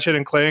 Whereas Ratchet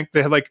and Clank,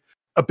 they had like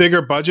a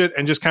bigger budget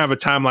and just kind of a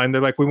timeline. They're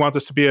like, we want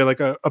this to be a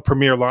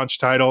premier launch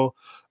title,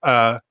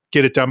 get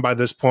it done by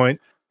this point.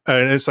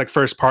 And it's like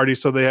first party.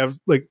 So they have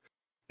like,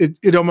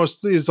 it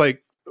almost is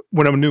like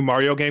when a new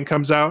Mario game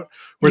comes out,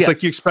 where it's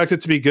like you expect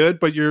it to be good,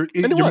 but you're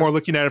more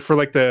looking at it for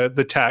like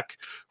the tech,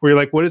 where you're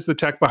like, what is the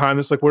tech behind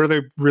this? Like, what are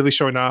they really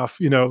showing off?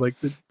 That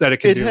it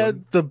can do. It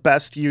had the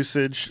best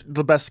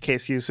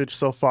case usage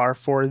so far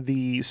for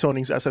the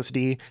Sony's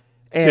SSD.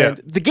 And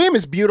the game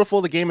is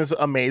beautiful. The game is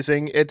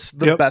amazing. It's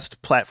the best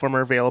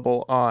platformer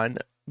available on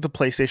the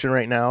PlayStation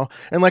right now.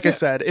 And like I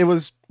said, it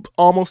was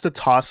almost a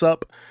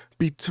toss-up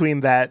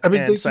between that and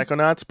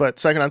Psychonauts, but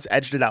Psychonauts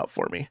edged it out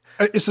for me.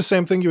 It's the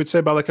same thing you would say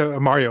about like a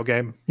Mario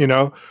game,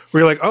 where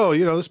you're like, oh,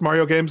 this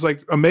Mario game's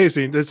like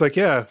amazing. It's like,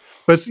 yeah,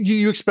 but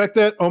you expect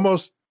that,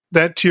 almost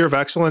that tier of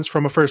excellence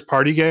from a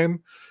first-party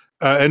game.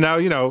 And now,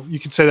 you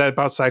can say that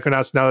about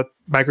Psychonauts now that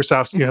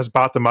Microsoft has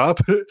bought them up.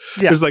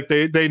 It's like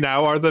they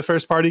now are the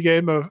first party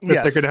game that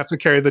they're going to have to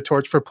carry the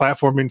torch for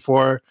platforming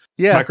for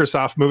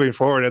Microsoft moving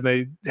forward. And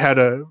they had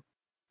a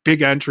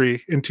big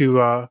entry into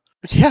the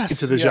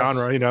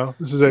genre.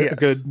 This is a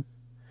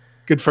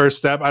good first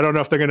step. I don't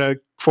know if they're going to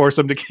force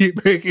them to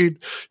keep making.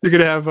 You're going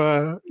to have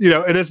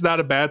and it's not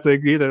a bad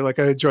thing either. Like,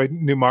 I enjoy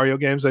new Mario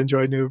games. I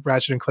enjoy new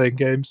Ratchet and Clank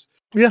games.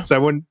 Yeah.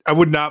 So I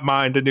would not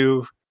mind a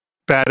new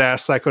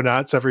badass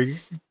Psychonauts every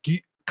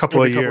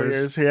couple of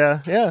years.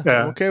 Yeah.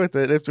 I'm okay with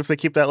it. If they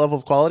keep that level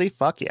of quality,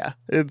 fuck yeah.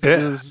 It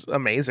was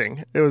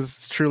amazing. It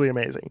was truly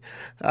amazing.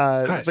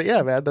 Nice. But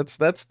yeah, man,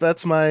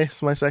 that's my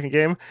second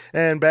game.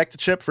 And back to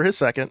Chip for his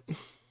second.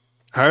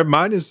 All right,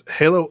 mine is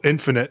Halo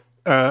Infinite.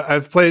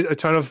 I've played a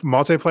ton of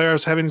multiplayer. I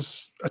was having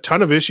a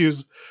ton of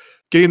issues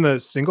getting the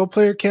single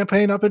player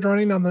campaign up and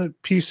running on the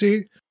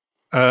PC.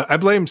 I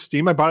blame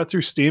Steam. I bought it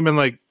through Steam, and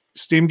like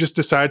Steam just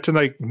decided to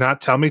like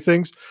not tell me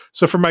things.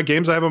 So for my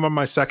games, I have them on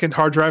my second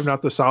hard drive,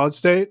 not the solid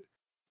state.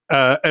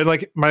 And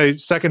like my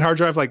second hard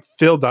drive like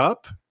filled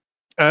up,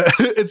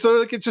 And so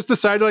like it just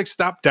decided to like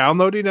stop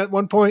downloading at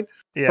one point.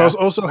 Yeah. But I was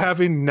also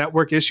having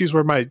network issues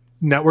where my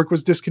network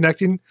was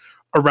disconnecting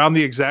around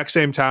the exact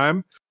same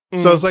time.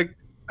 So I was like,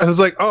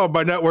 oh,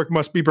 my network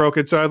must be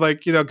broken. So I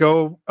like,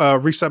 go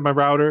reset my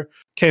router,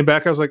 came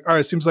back. I was like, all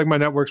right, it seems like my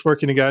network's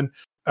working again.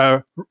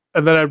 And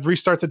then I'd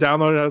restart the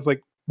download and I'd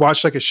like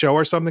watch like a show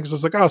or something. Cause I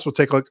was like, oh, this will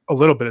take like a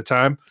little bit of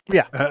time.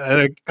 Yeah.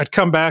 And I'd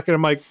come back and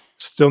I'm like,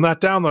 still not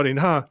downloading,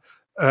 huh?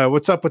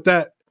 What's up with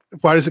that?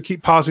 Why does it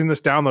keep pausing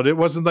this download? It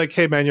wasn't like,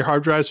 hey man, your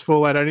hard drive's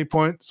full at any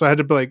point. So I had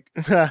to be like,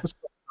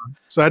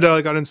 so I had to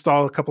like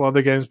uninstall a couple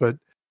other games, but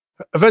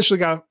eventually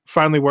got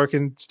finally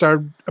working.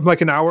 I'm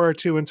like an hour or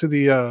two into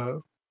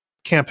the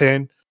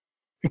campaign.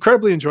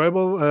 Incredibly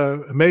enjoyable,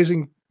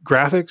 amazing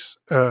graphics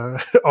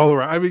all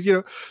around. I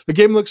mean, the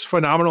game looks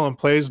phenomenal and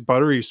plays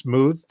buttery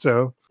smooth.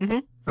 So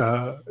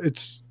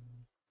it's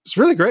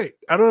really great.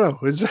 I don't know.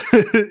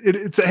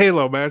 It's a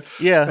Halo, man.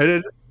 Yeah.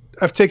 And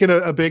I've taken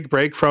a big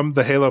break from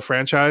the Halo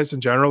franchise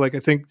in general. Like I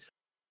think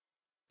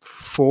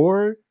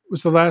 4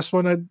 was the last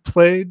one I'd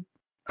played.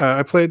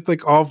 I played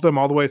like all of them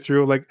all the way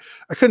through. Like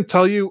I couldn't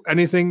tell you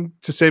anything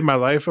to save my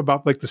life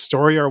about like the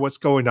story or what's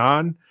going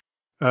on.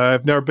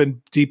 I've never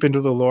been deep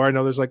into the lore. I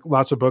know there's like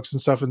lots of books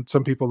and stuff, and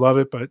some people love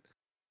it, but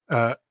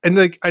and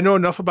like I know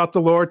enough about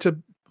the lore to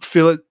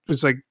feel it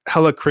was like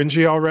hella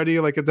cringy already.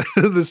 Like at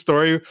the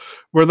story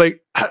where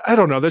like I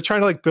don't know, they're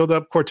trying to like build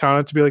up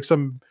Cortana to be like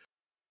some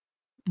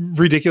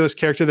ridiculous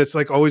character that's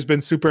like always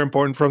been super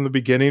important from the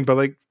beginning, but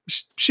like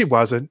she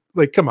wasn't.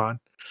 Like, come on.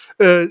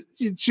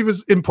 She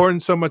was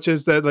important so much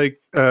as that like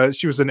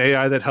she was an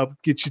AI that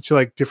helped get you to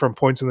like different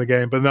points in the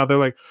game, but now they're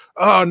like,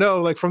 oh no,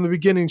 like from the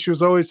beginning she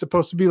was always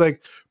supposed to be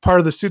like part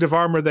of the suit of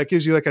armor that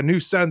gives you like a new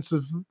sense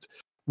of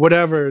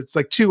whatever. It's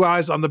like 2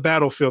 eyes on the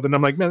battlefield, and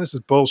I'm like, man, this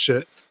is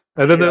bullshit.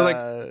 And then they're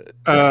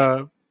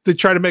like they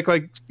try to make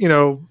like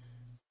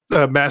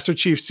Master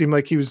Chief seem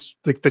like he was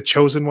like the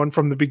chosen one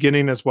from the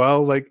beginning as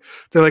well. Like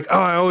they're like, oh,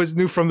 I always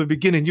knew from the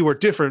beginning you were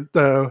different,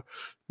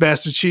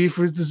 Master Chief.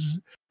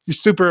 You're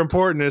super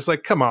important. And it's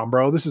like, come on,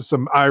 bro. This is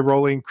some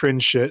eye-rolling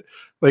cringe shit.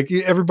 Like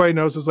everybody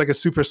knows it's like a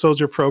super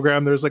soldier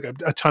program. There's like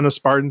a ton of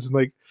Spartans and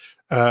like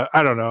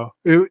I don't know.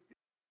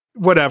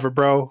 Whatever,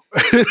 bro.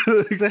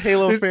 The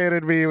Halo fan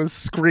in me was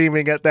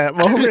screaming at that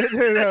moment,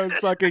 and I was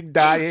fucking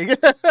dying.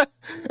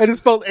 I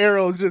just felt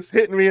arrows just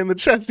hitting me in the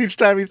chest each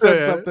time he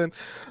said something.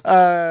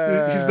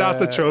 He's not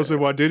the chosen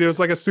one, dude. It was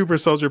like a super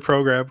soldier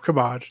program. Come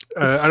on.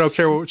 I don't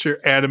care what your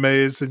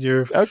animes and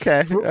your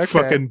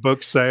fucking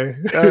books say.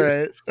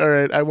 All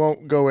right. I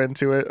won't go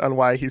into it on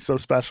why he's so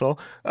special,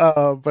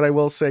 but I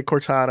will say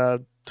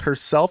Cortana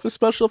herself is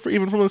special for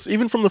even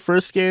from the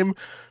first game,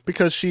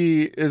 because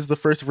she is the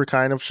first of her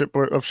kind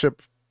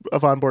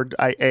of onboard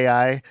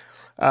AI,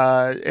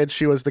 and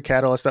she was the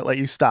catalyst that let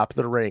you stop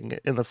the ring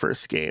in the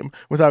first game.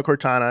 Without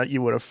Cortana,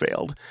 you would have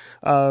failed.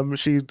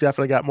 She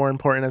definitely got more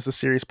important as the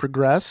series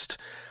progressed.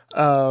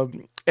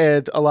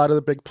 And a lot of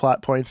the big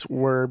plot points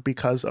were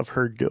because of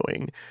her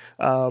doing.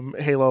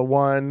 Halo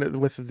 1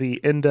 with the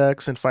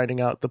Index and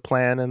finding out the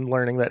plan and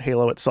learning that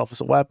Halo itself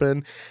is a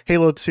weapon.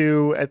 Halo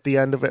 2 at the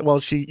end of it,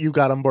 you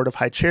got on board of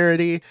High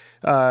Charity,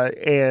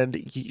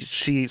 and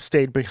she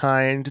stayed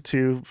behind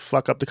to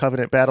fuck up the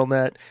Covenant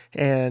BattleNet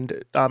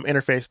and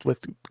interfaced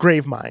with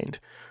Gravemind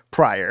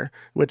prior,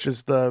 which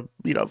is the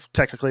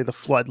technically the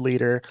Flood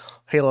leader.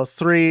 Halo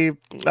 3,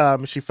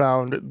 she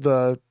found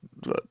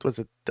was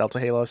it Delta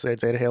Halo,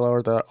 Zeta Halo,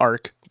 or the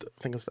Arc?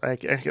 I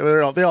think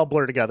they all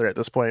blur together at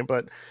this point,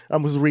 but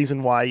was the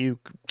reason why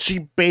she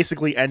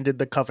basically ended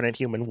the Covenant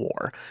Human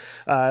War.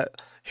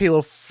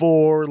 Halo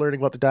 4, learning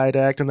about the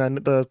Didact, and then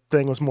the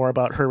thing was more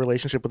about her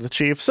relationship with the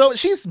Chief. So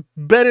she's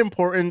been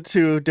important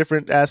to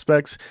different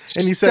aspects,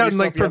 and you said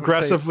like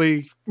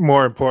progressively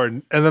more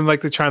important, and then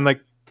like they try and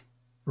like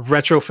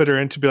retrofit her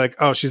in to be like,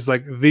 oh, she's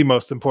like the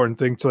most important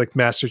thing to like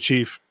Master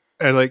Chief.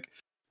 And like,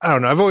 I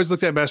don't know, I've always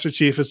looked at Master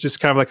Chief as just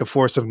kind of like a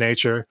force of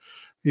nature.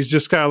 He's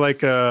just kind of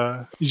like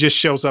he just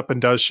shows up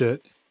and does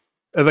shit.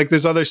 And like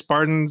there's other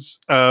Spartans,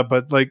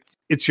 but like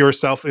it's your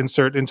self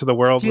insert into the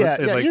world. Yeah,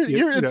 and, like,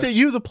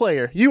 you the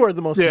player, you are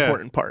the most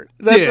important part.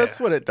 That's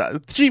what it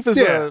does. Chief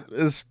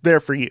is there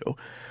for you.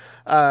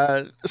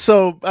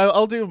 So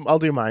I'll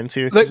do mine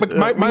too. Like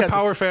my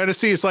power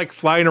fantasy is like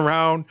flying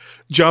around,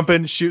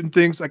 jumping, shooting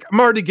things. Like I'm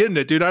already getting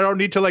it, dude. I don't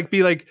need to like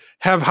be like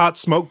have hot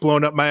smoke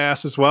blown up my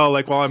ass as well.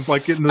 Like while I'm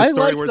like getting the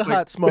story. I like where the it's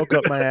hot smoke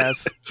up my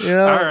ass.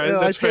 Yeah, all right,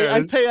 that's fair.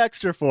 I pay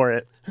extra for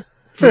it.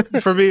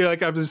 for me,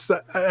 like I'm just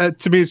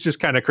to me, it's just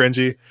kind of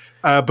cringy.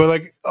 But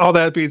like all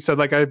that being said,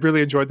 like I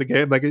really enjoyed the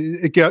game. Like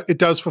it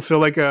does fulfill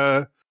like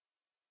a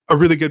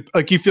really good,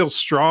 like you feel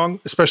strong,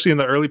 especially in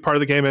the early part of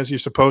the game as you're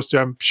supposed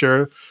to. I'm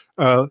sure.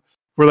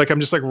 Where like I'm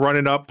just like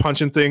running up,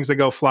 punching things that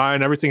go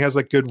flying. Everything has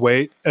like good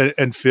weight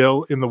and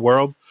feel in the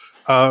world.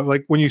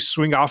 Like when you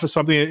swing off of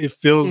something, it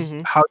feels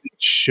how it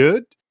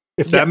should.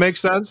 If that makes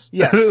sense.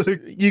 Yes.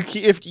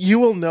 If you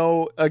will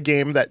know a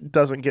game that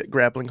doesn't get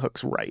grappling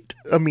hooks right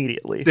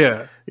immediately.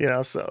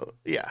 Yeah. So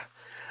yeah.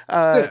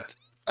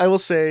 I will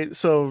say,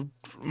 so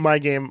my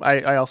game,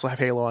 I also have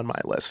Halo on my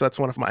list. So that's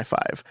one of my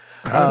 5.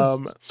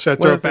 Should I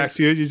throw it back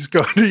to you? You just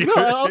go into No,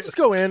 I'll just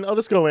go in,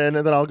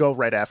 and then I'll go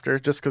right after,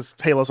 just because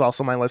Halo's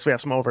also on my list. We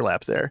have some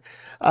overlap there.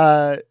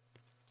 I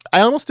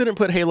almost didn't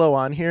put Halo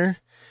on here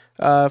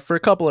for a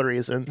couple of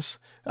reasons,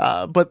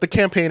 but the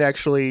campaign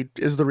actually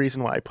is the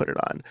reason why I put it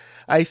on.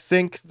 I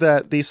think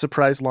that the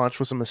surprise launch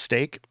was a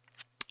mistake.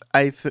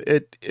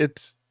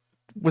 It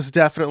was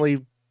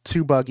definitely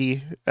too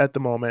buggy at the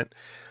moment.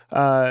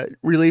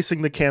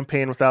 Releasing the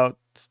campaign without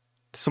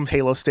some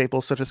Halo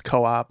staples such as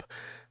co-op,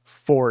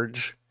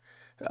 Forge,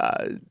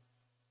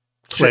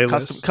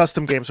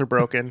 custom games are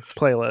broken,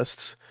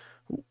 playlists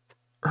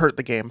hurt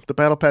the game. The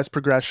Battle Pass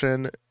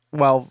progression,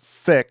 while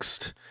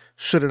fixed,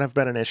 shouldn't have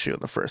been an issue in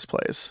the first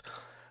place.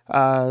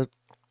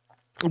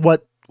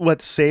 What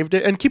saved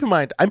it? And keep in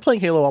mind, I'm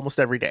playing Halo almost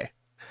every day.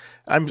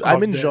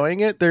 I'm enjoying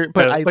it there,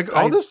 but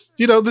this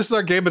is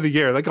our game of the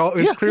year. Like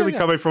it's clearly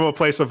coming from a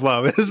place of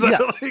love. Is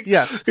that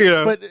yes.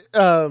 But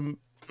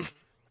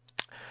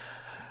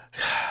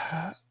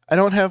I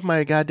don't have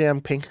my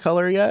goddamn pink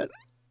color yet,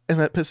 and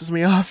that pisses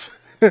me off.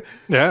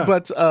 Yeah.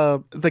 But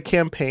the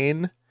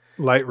campaign,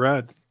 light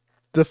red,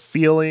 the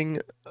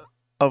feeling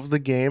of the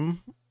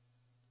game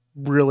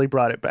really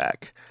brought it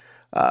back.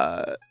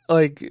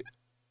 Like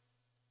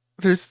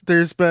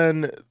there's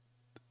been,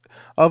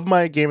 of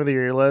my game of the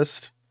year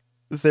list,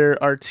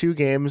 there are 2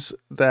 games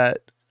that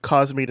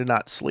caused me to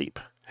not sleep.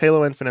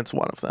 Halo Infinite's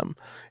one of them,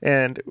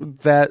 and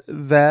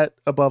that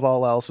above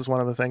all else is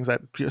one of the things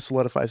that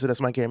solidifies it as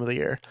my game of the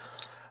year.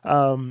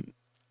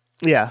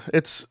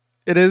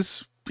 It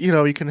is.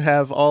 You can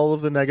have all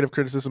of the negative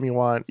criticism you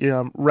want.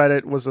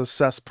 Reddit was a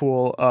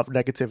cesspool of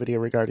negativity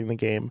regarding the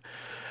game.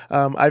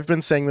 I've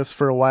been saying this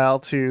for a while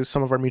to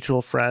some of our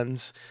mutual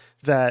friends,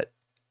 that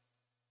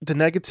the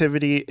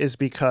negativity is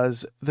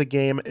because the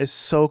game is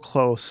so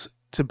close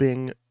to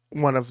being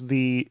one of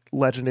the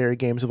legendary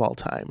games of all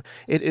time.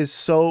 It is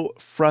so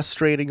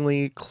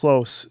frustratingly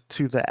close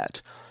to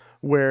that,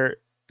 where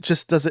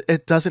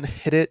it doesn't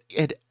hit it,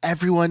 and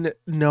everyone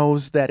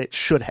knows that it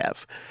should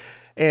have.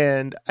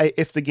 And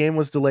if the game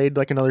was delayed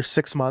like another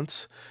 6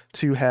 months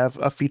to have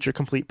a feature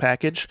complete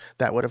package,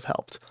 that would have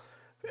helped.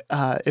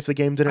 If the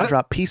game didn't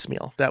drop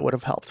piecemeal, that would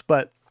have helped.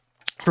 But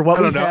for what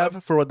we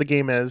have, for what the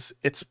game is,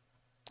 it's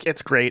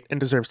great and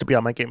deserves to be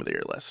on my game of the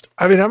year list.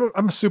 I mean,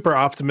 I'm a super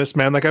optimist,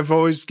 man. Like I've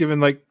always given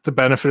like the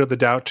benefit of the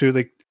doubt to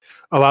like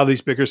a lot of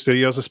these bigger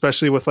studios,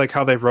 especially with like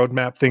how they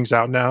roadmap things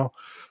out now.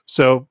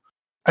 So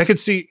I could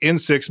see in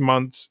 6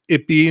 months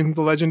it being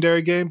the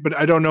legendary game, but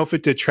I don't know if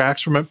it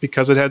detracts from it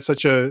because it had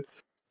such a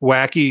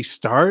wacky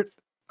start.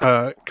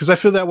 Because I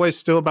feel that way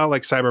still about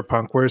like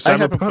Cyberpunk, where I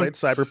haven't played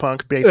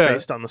Cyberpunk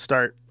based on the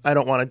start. I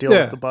don't want to deal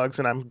with the bugs,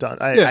 and I'm done.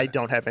 I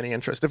don't have any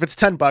interest. If it's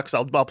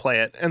 $10, I'll play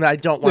it, and I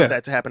don't want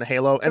that to happen to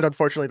Halo. And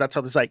unfortunately, that's how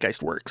the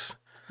zeitgeist works.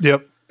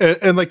 Yep,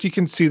 and like you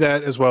can see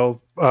that as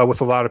well with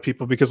a lot of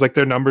people, because like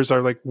their numbers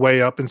are like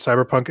way up in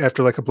Cyberpunk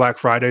after like a Black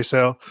Friday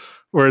sale,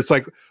 where it's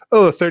like,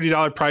 oh, a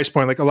 $30 price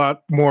point, like a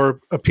lot more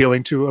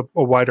appealing to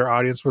a wider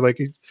audience. Where like,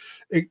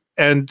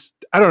 and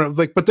I don't know,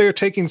 like, but they're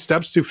taking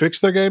steps to fix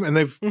their game, and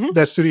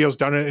that studio's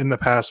done it in the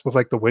past with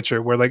like The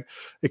Witcher, where like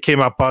it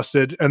came out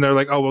busted, and they're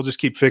like, oh, we'll just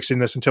keep fixing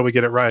this until we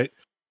get it right,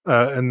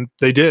 and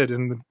they did,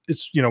 and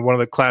it's one of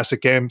the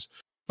classic games.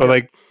 But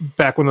like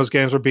back when those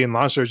games were being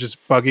launched, they're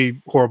just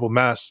buggy, horrible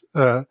mess.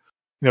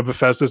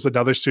 Bethesda's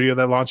another studio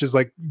that launches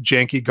like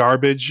janky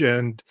garbage,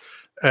 and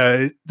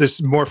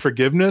there's more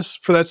forgiveness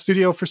for that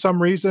studio for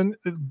some reason.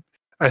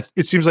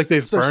 It seems like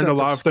they've burned a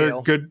lot of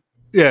their good,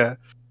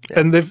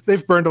 and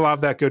they've burned a lot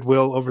of that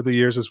goodwill over the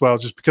years as well,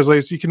 just because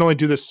like you can only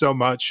do this so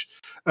much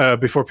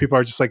before people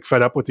are just like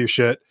fed up with your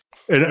shit.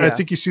 And I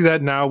think you see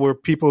that now where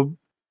people,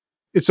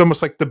 it's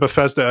almost like the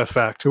Bethesda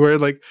effect, where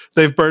like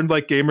they've burned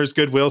like gamers'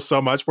 goodwill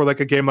so much, where like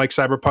a game like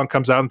Cyberpunk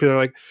comes out and people are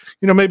like,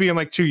 maybe in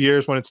like 2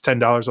 years when it's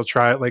 $10, I'll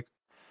try it. Like,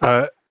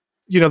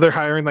 they're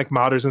hiring like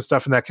modders and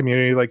stuff in that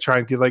community, like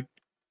trying to get like,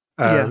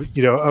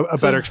 a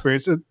better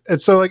experience.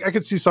 And so like I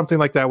could see something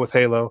like that with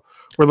Halo,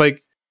 where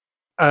like,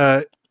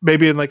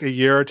 maybe in like a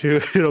year or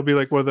two, it'll be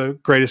like one of the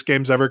greatest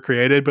games ever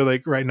created. But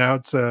like right now,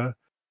 it's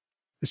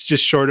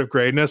just short of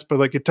greatness. But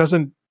like it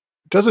doesn't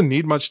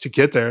need much to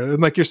get there.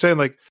 And like you're saying,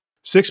 like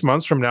 6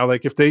 months from now,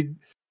 like if they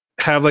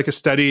have like a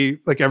steady,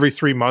 like every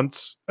 3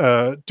 months,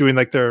 doing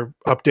like their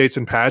updates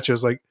and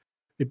patches, like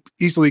it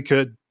easily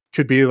could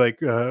be like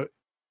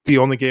the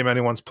only game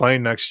anyone's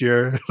playing next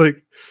year.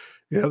 Like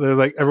they're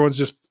like everyone's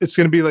just, it's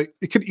going to be like,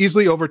 it could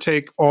easily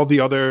overtake all the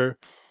other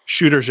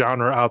shooter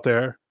genre out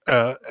there.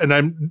 And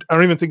I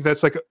don't even think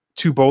that's like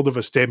too bold of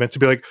a statement to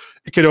be like,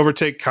 it could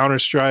overtake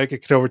Counter-Strike, it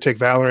could overtake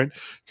Valorant,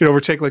 it could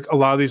overtake like a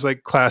lot of these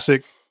like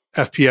classic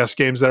FPS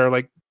games that are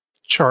like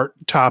chart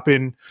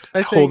topping,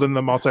 holding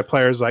the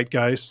multiplayer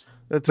zeitgeist.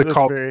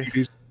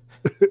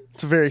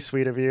 It's very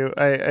sweet of you.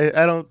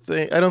 I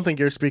don't think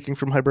you're speaking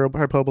from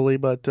hyperbole,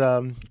 but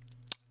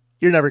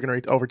you're never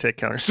going to overtake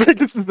Counter-Strike.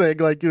 That's the thing.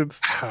 Like it's,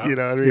 what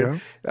I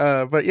mean?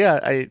 But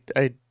yeah,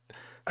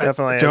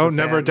 Definitely. Don't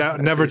never doubt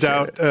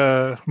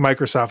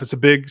Microsoft. It's a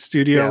big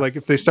studio. Yeah. Like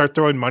if they start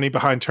throwing money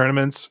behind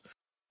tournaments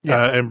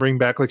and bring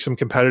back like some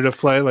competitive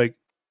play, like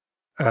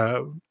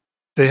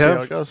they See how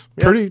have it goes.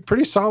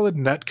 pretty solid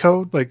net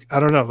code. Like I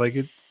don't know, like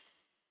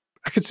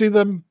I could see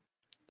them.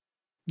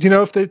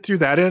 If they threw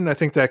that in, I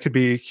think that could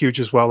be huge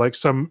as well. Like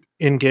some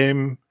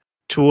in-game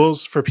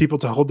tools for people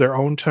to hold their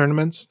own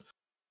tournaments.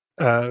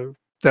 That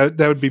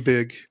would be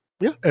big.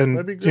 Yeah, and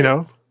that'd be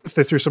great. If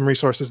they threw some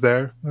resources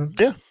there.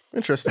 Yeah,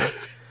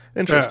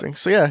 interesting.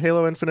 So yeah,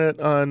 Halo Infinite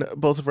on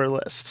both of our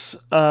lists.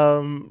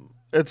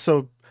 It's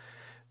so.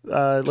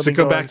 Does it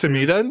go back to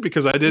me then?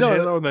 Because I did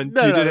Halo and then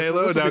you did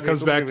Halo, and now it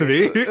comes back to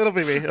me. It'll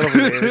be me.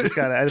 I just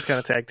kind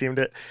of tag teamed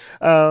it.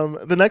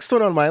 The next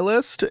one on my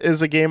list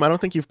is a game I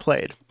don't think you've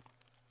played.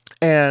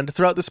 And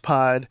throughout this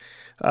pod,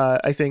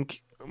 I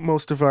think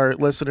most of our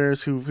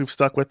listeners who've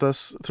stuck with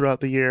us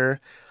throughout the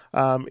year,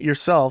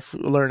 yourself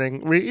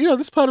learning,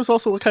 this pod is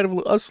also kind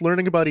of us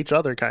learning about each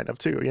other kind of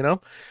too,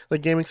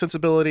 like gaming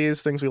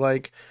sensibilities, things we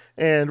like,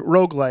 and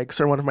roguelikes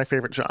are one of my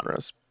favorite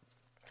genres.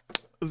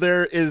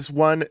 There is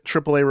one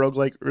AAA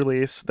roguelike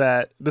release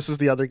this is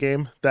the other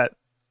game that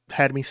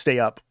had me stay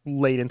up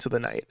late into the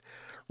night.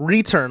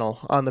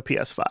 Returnal on the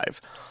PS5.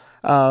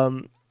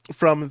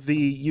 From the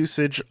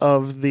usage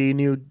of the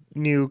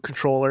new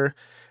controller,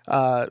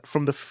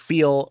 from the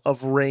feel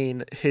of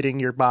rain hitting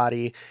your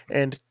body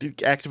and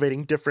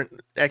activating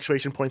different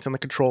actuation points on the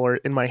controller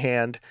in my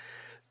hand,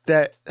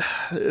 that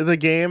the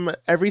game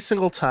every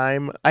single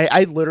time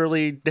I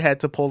literally had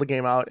to pull the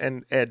game out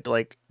and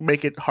like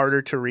make it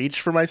harder to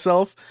reach for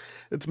myself.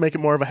 It's make it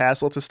more of a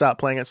hassle to stop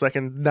playing it so I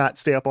can not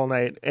stay up all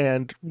night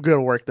and go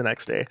to work the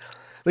next day.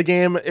 The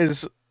game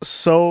is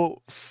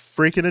so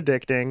freaking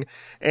addicting,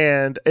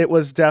 and it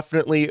was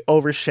definitely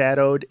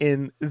overshadowed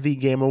in the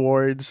Game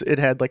Awards. It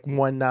had like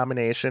one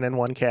nomination in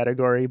one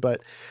category,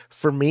 but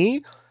for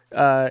me,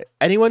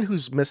 anyone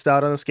who's missed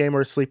out on this game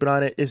or is sleeping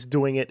on it is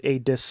doing it a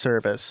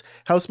disservice.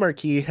 House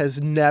Marquee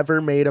has never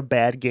made a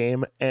bad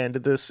game, and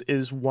this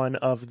is one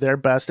of their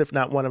best, if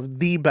not one of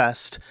the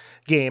best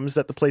games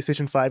that the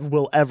PlayStation 5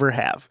 will ever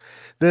have.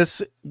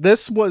 This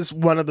was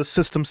one of the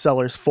system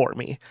sellers for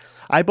me.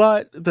 I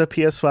bought the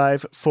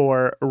PS5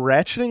 for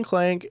Ratchet &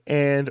 Clank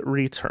and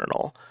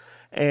Returnal,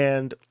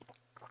 and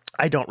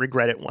I don't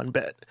regret it one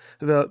bit.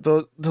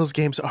 Those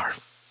games are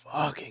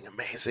fucking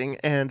amazing,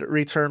 and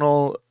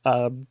Returnal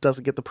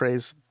doesn't get the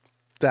praise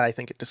that I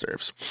think it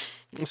deserves.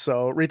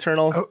 So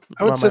Returnal,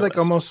 I would say like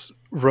almost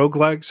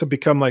roguelikes have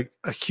become like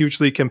a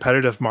hugely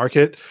competitive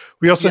market.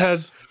 We also had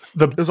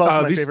it was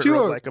also my favorite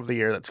roguelike of the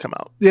year that's come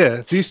out.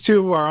 Yeah, these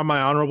two are on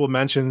my honorable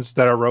mentions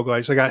that are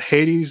roguelikes. I got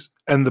Hades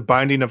and The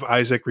Binding of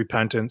Isaac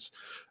Repentance.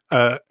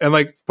 And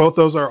like both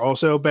those are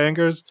also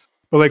bangers,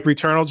 but like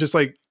Returnal just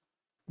like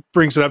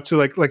brings it up to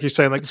like you're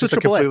saying, like it's just a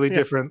completely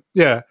different,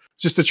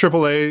 just a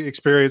AAA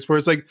experience.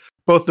 Whereas like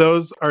both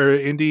those are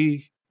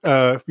indie,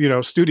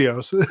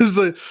 studios.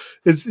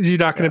 It's you're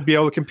not going to be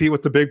able to compete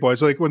with the big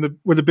boys. Like when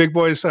the big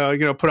boys,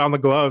 put on the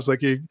gloves,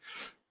 like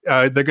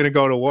they're going to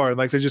go to war, and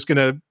like they're just going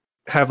to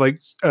have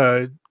like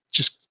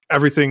just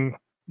everything,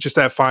 just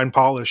that fine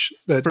polish.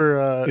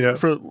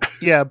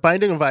 That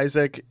Binding of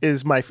Isaac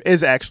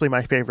is actually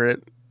my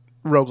favorite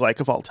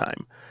roguelike of all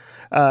time.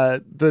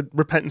 The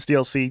Repentance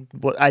DLC,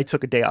 I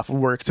took a day off of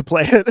work to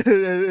play it.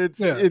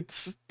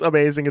 It's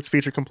amazing. It's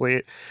feature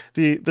complete.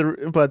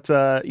 Binding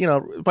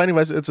of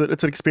Isaac,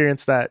 it's an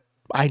experience that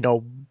I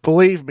know,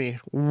 believe me,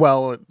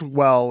 well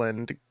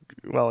and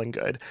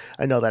good.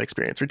 I know that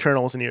experience.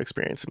 Returnal is a new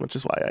experience, which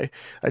is why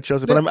I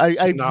chose it. But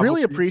I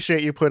really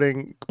appreciate you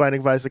putting Binding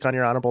of Isaac on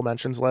your honorable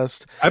mentions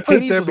list. I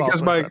put it there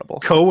because my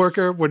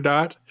coworker would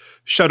not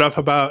shut up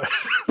about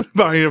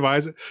Binding of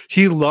Isaac.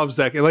 He loves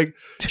that game. Like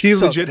he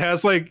legit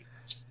has like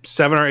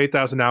 7,000 or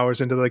 8,000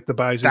 hours into like the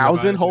Binding of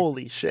Isaac.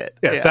 Holy shit.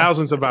 Yeah,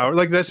 thousands of hours.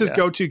 Like that's his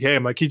go-to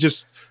game. Like he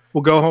just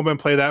will go home and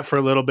play that for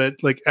a little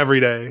bit, like every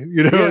day.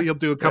 You'll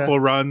do a couple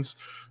of runs.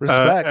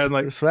 Respect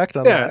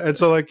on that. And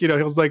so like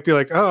he'll like be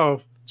like,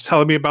 oh,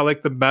 telling me about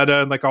like the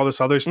meta and like all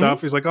this other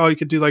stuff. He's like, oh, you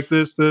could do like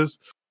this. We'll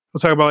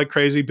talk about like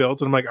crazy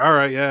builds, and I'm like, all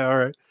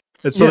right.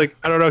 And so like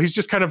I don't know, he's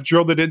just kind of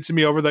drilled it into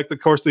me over like the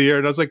course of the year,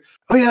 and I was like,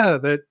 oh yeah,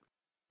 that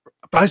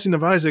Binding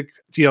of Isaac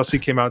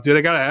DLC came out, dude.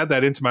 I gotta add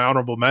that into my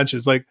honorable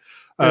mentions. Like,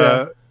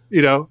 the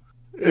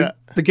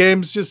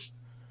game's just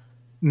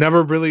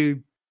never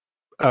really.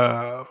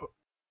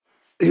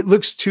 It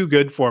looks too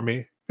good for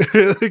me.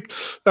 Like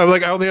I'm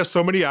like, I only have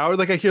so many hours.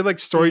 Like I hear like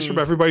stories from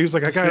everybody who's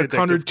like, I got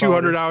 100,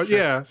 200 hours. Sure.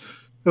 Yeah,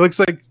 it looks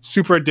like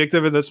super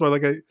addictive, and that's why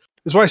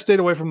that's why I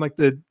stayed away from like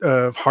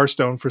the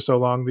Hearthstone for so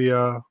long.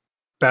 The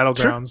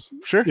Battlegrounds.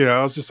 Sure.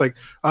 I was just like,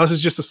 oh, this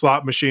is just a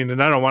slot machine,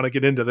 and I don't want to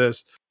get into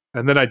this.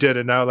 And then I did,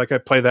 and now like I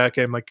play that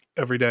game like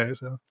every day.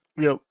 So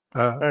yep.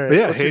 All right.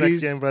 Yeah, what's Hades, your next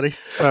game,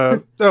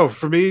 buddy.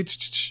 For me,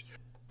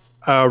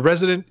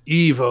 Resident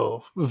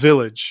Evil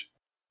Village.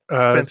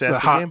 It's a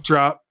hot game.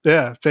 Drop.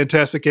 Yeah,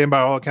 fantastic game by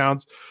all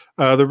accounts.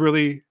 They're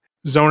really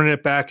zoning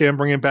it back in,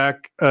 bringing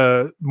back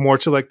more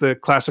to like the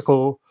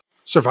classical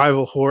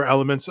survival horror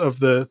elements of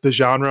the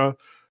genre.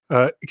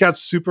 It got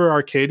super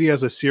arcadey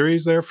as a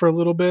series there for a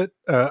little bit.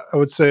 I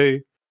would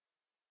say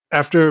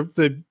after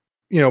the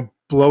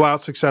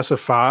blowout success of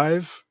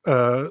 5,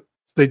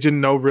 they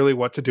didn't know really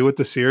what to do with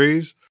the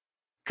series,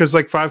 because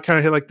like 5 kind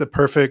of hit like the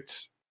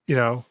perfect,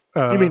 you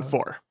mean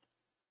 4?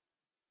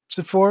 Is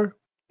it 4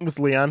 with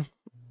Leon?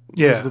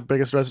 Yeah, was the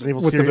biggest Resident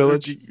Evil with series. the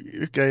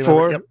village. Game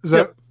 4 yep. Is that?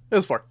 Yep. It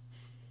was 4.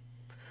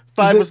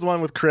 5 was the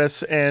one with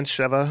Chris and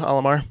Sheva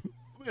Alomar.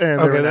 And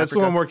okay, that's Africa. The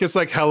one where it's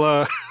like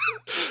hella.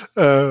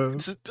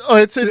 That's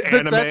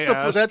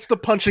the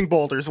punching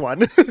boulders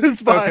one.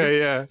 It's fine. Okay,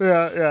 yeah.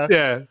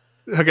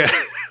 Okay.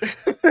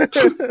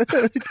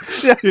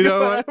 Yeah, you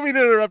know, I don't mean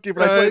to interrupt you,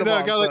 but I played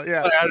them all. Like,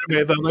 yeah,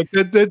 anime though. Like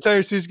the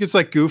entire series gets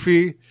like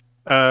goofy.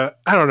 I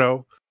don't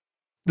know.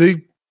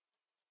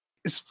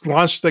 It's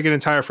launched like an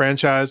entire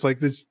franchise. Like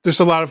there's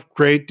a lot of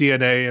great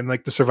DNA in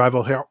like the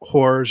survival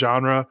horror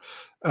genre.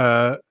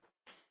 I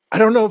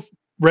don't know if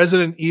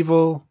Resident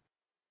Evil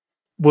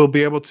will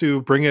be able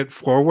to bring it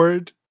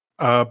forward,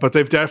 but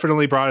they've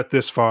definitely brought it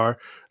this far.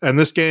 And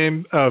this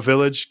game,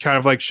 Village, kind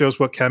of like shows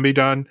what can be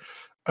done.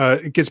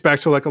 It gets back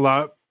to like a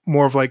lot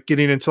more of like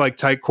getting into like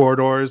tight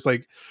corridors,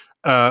 like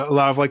a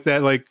lot of like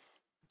that, like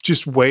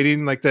just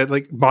waiting, like that,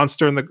 like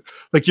monster in the,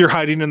 like you're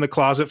hiding in the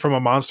closet from a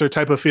monster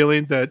type of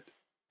feeling that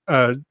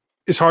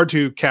is hard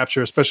to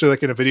capture, especially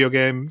like in a video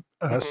game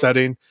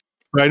setting.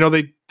 But I know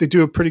they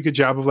do a pretty good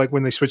job of like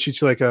when they switch you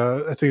to like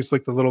I think it's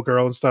like the little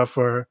girl and stuff,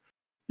 or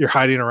you're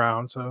hiding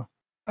around. So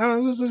I don't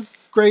know, this is a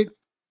great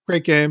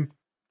game.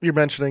 You're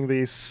mentioning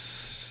the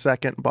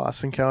second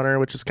boss encounter,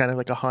 which is kind of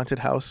like a haunted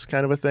house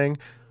kind of a thing,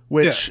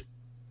 which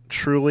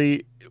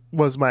truly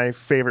was my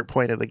favorite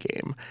point of the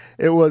game.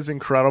 It was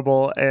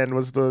incredible and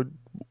was the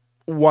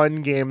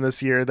one game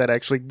this year that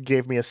actually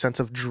gave me a sense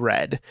of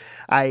dread.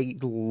 I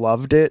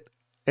loved it,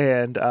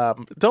 and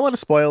don't want to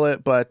spoil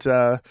it, but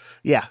I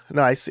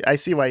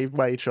see why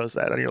you chose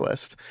that on your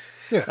list.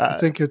 Yeah, I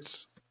think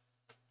it's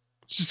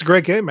just a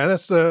great game, man.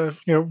 That's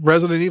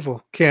Resident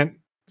Evil.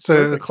 It's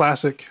a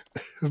classic.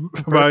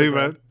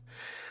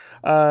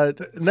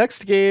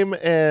 Next game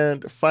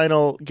and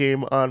final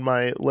game on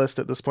my list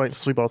at this point,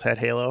 since we both had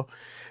Halo,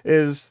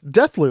 is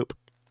Deathloop.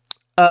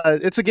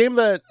 It's a game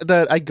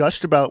that I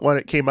gushed about when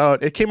it came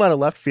out. It came out of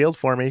left field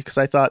for me because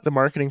I thought the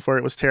marketing for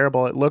it was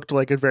terrible. It looked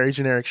like a very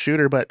generic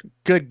shooter, but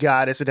good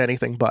God, is it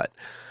anything but.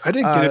 I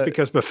didn't get it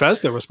because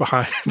Bethesda was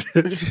behind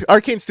it.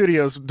 Arcane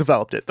Studios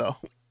developed it, though.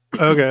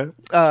 Okay.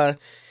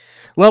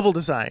 Level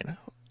design,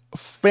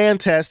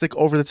 fantastic,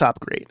 over the top,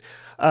 great.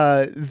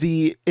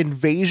 The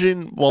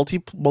Invasion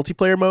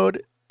multiplayer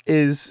mode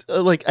is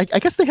I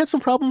guess they had some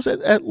problems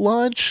at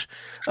launch.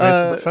 It's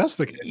a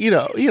Bethesda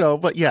game.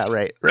 But yeah,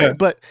 right. Yeah.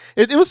 But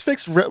it was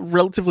fixed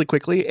relatively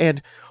quickly,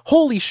 and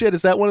holy shit,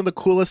 is that one of the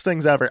coolest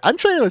things ever. I'm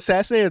trying to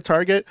assassinate a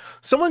target,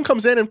 someone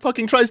comes in and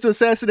fucking tries to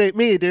assassinate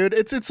me, dude.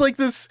 It's like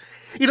this,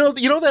 you know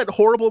that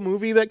horrible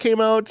movie that came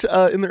out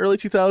in the early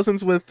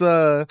 2000s with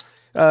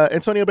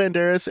Antonio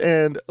Banderas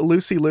and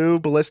Lucy Liu,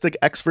 Ballistic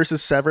X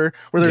versus Sever,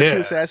 where there are two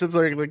assassins,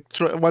 like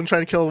one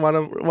trying to kill one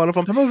of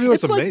them. That movie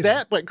was amazing. Like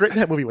that, but great.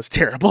 That movie was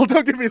terrible.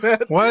 Don't give me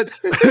that. What?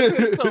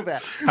 It's so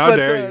bad. How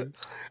dare you?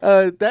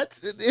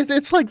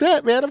 It's like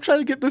that, man. I'm trying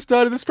to get this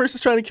done, and this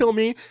person's trying to kill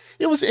me.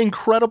 It was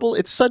incredible.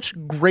 It's such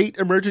great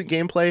emergent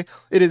gameplay.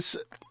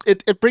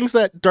 It brings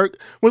that dark.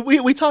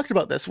 We talked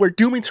about this, where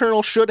Doom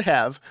Eternal should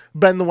have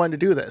been the one to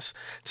do this,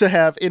 to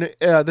have in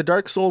the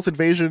Dark Souls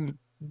Invasion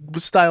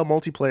style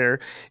multiplayer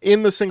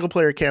in the single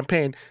player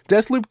campaign.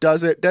 Deathloop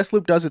does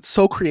it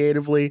so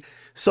creatively,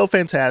 so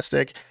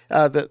fantastic,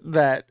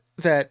 that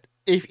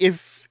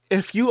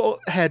if you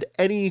had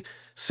any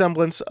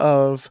semblance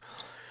of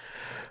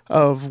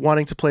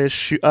wanting to play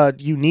a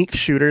unique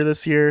shooter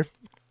this year,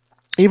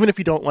 even if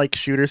you don't like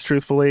shooters,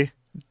 truthfully,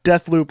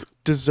 Deathloop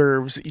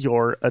deserves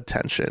your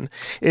attention.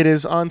 It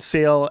is on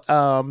sale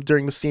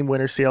during the Steam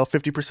Winter Sale,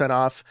 50%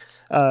 off.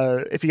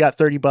 If you got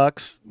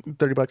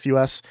 $30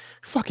 US,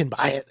 fucking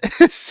buy it.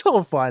 It's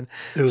so fun.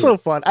 Ooh. So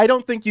fun. I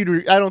don't think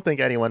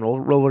anyone will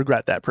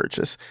regret that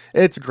purchase.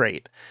 It's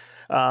great.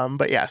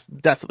 But yeah,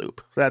 Deathloop.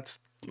 That's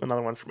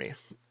another one for me.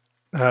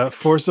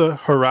 Forza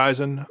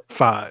Horizon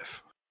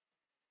 5.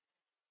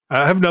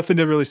 I have nothing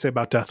to really say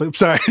about Deathloop.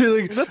 Sorry.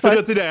 That's fine.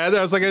 Nothing to add.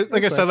 I was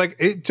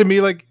to me,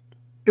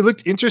 it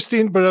looked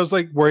interesting, but I was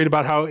worried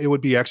about how it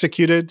would be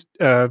executed,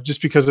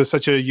 just because it's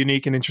such a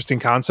unique and interesting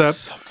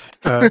concept.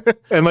 So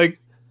and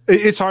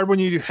it's hard when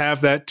you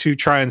have that to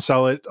try and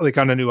sell it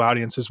on a new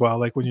audience as well.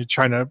 When you're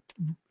trying to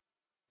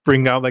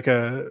bring out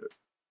a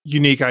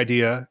unique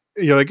idea,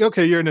 you're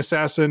okay, you're an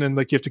assassin, and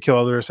you have to kill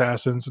other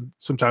assassins, and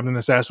sometimes an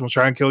assassin will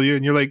try and kill you,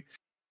 and you're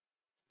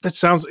that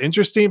sounds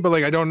interesting, but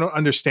I don't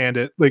understand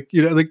it. I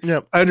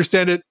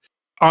understand it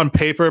on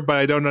paper, but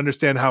I don't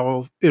understand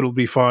how it'll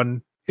be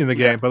fun in the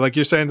game. But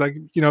you're saying, they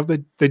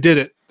did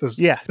it. It's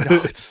So,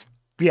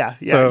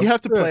 you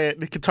have to play it.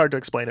 It's hard to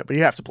explain it, but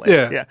you have to play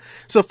it. Yeah.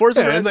 So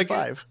Forza Horizon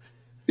 5.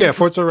 Yeah,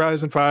 Forza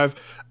Horizon 5.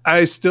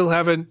 I still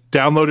haven't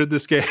downloaded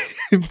this game.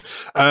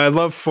 I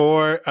love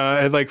 4,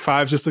 and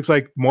 5 just looks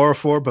like more of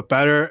 4 but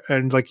better.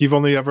 And you've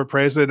only ever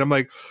praised it. And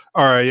I'm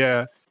all right,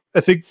 yeah. I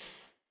think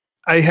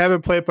I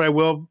haven't played, but I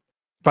will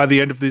by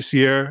the end of this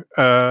year.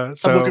 So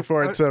I'm looking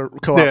forward to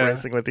co-op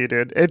racing with you,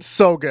 dude. It's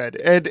so good,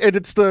 and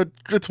it's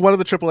one of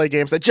the AAA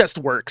games that just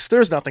works.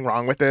 There's nothing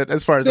wrong with it,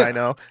 as far as I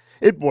know.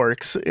 It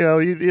works. You know,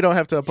 you don't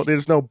have to.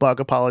 There's no bug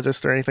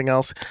apologist or anything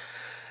else.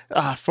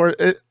 For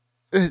it,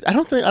 I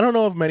don't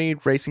know of many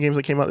racing games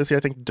that came out this year.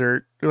 I think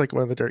Dirt, like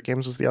one of the Dirt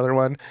games, was the other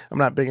one. I'm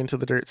not big into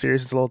the Dirt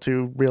series; it's a little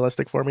too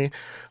realistic for me.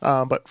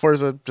 But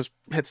Forza just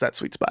hits that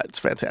sweet spot. It's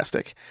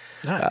fantastic.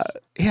 Nice.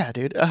 Yeah,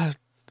 dude.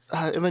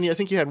 And then I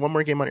think you had one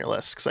more game on your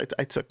list because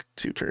I took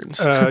 2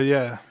 turns.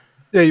 Yeah.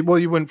 Well,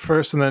 you went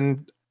first, and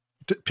then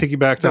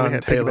piggybacked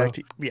on Halo.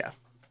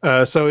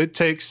 Yeah. So It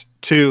Takes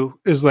Two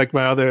is like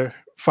my other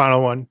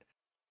final one.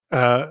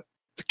 The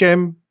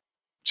game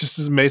just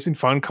is amazing,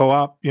 fun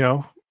co-op. You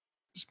know,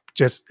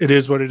 just it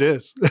is what it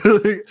is.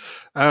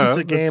 It's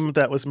a game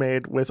that was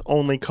made with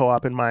only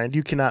co-op in mind.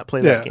 You cannot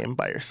play that game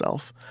by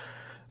yourself.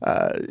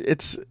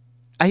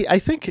 I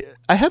think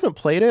I haven't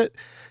played it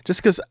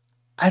just because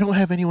I don't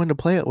have anyone to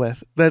play it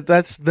with.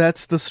 That's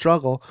the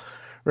struggle,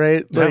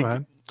 right? Yeah,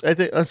 man. I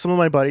think some of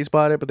my buddies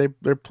bought it, but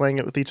they're playing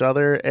it with each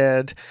other,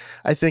 and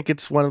I think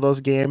it's one of those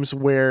games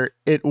where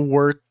it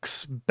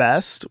works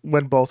best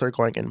when both are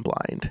going in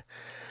blind.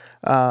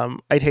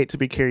 I'd hate to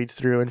be carried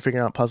through and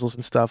figuring out puzzles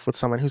and stuff with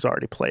someone who's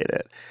already played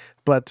it,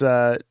 but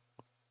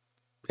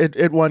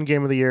it won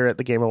Game of the Year at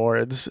the Game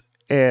Awards,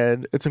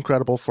 and it's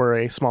incredible for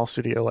a small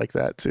studio like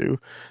that to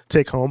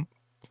take home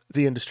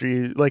the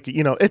industry. Like,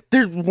 you know,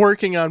 they're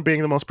working on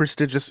being the most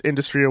prestigious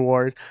industry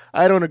award.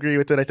 I don't agree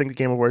with it. I think the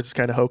Game Awards is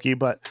kind of hokey,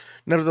 but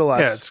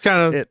nevertheless, it's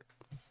kind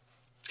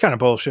of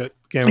bullshit.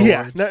 Game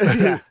Awards.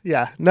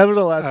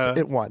 Nevertheless,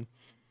 it won.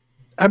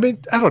 I mean,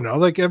 I don't know.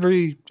 Like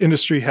every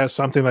industry has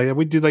something like that.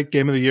 We do like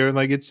Game of the Year, and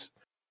like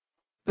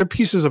they're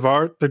pieces of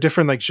art. They're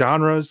different like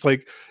genres.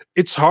 Like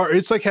it's hard.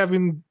 It's like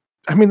having.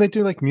 I mean, they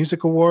do like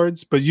music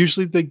awards, but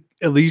usually they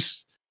at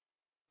least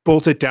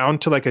bolt it down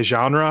to like a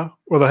genre,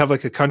 or they'll have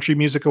like a country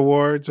music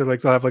awards, or like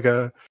they'll have like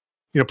a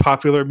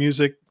popular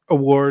music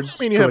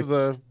awards. I mean, you have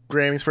the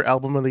Grammys for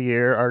Album of the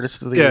Year,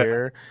 Artist of the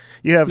Year.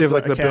 You have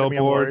like the Academy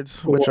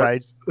Awards, which I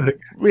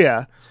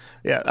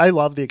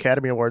love the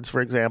Academy Awards,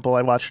 for example.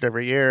 I watch it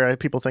every year.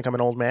 People think I'm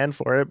an old man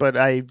for it, but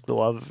I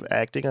love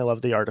acting. I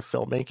love the art of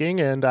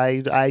filmmaking, and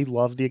I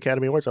love the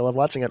Academy Awards. I love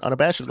watching it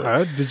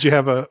unabashedly. Did you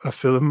have a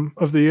film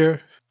of the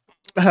year?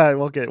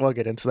 We'll get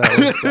into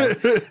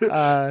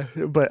that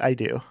one. But I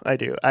do.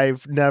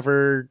 I've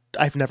never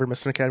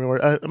missed an Academy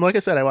Award. Like I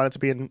said, I wanted to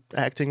be in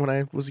acting when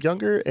I was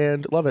younger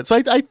and love it. So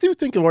I do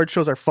think award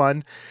shows are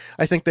fun.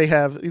 I think they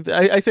have.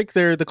 I think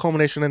they're the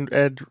culmination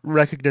and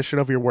recognition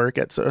of your work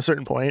at a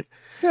certain point.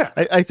 Yeah,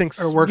 I think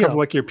or work of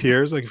like your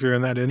peers, like if you're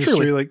in that industry,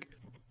 truly. like,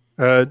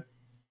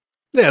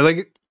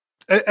 like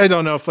I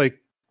don't know if like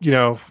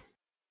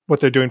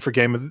what they're doing for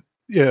Game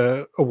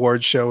of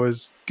Awards show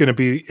is going to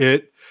be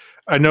it.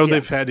 I know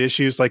they've had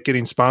issues like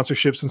getting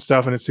sponsorships and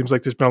stuff, and it seems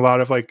like there's been a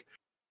lot of like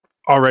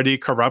already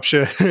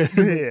corruption,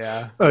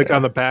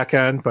 on the back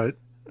end. But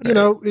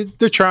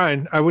they're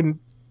trying. I wouldn't.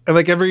 And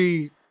like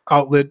every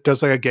outlet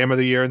does like a Game of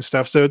the Year and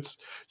stuff, so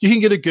you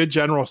can get a good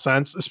general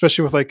sense,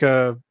 especially with like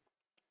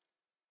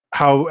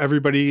how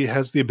everybody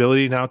has the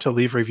ability now to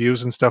leave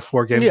reviews and stuff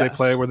for games they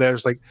play. Where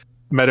there's like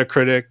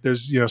Metacritic,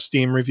 there's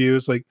Steam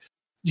reviews. Like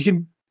you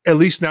can at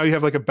least now you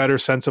have like a better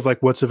sense of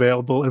like what's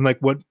available and like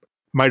what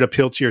might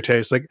appeal to your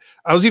taste. Like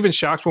I was even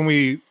shocked when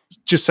we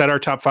just set our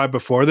top 5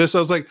 before this. I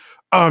was like,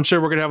 oh, I'm sure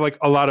we're gonna have like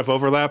a lot of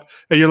overlap.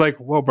 And you're like,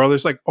 whoa, bro,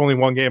 there's like only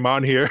one game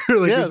on here.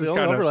 Like, the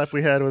only overlap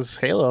we had was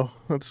Halo.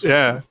 That's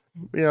and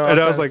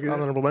I was like,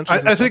 honorable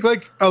mentions. I think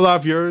like a lot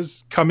of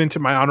yours come into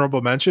my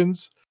honorable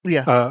mentions.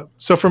 Yeah.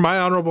 So for my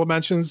honorable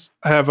mentions,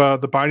 I have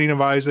The Binding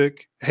of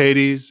Isaac,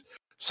 Hades,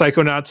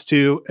 Psychonauts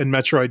 2, and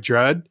Metroid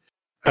Dread.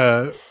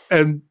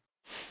 And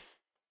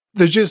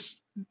they're just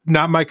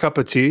not my cup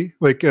of tea,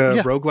 like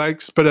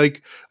roguelikes, but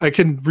like I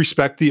can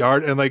respect the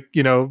art and like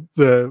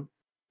the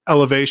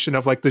elevation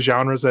of like the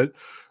genres that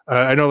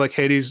I know. Like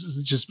Hades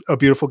is just a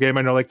beautiful game.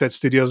 I know like that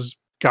studio's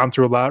gone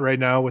through a lot right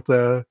now with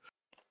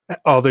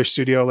all their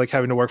studio like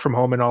having to work from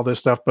home and all this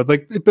stuff, but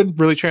like they've been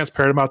really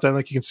transparent about that.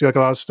 Like you can see like a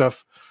lot of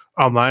stuff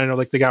online. I know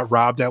like they got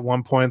robbed at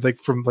one point like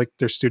from like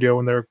their studio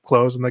when they're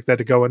closed, and like they had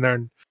to go in there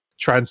and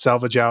try and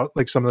salvage out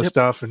like some of the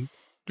stuff. And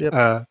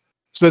so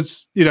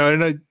that's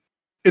and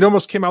it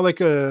almost came out like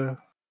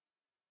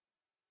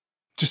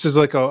just as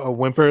like a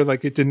whimper.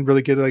 Like it didn't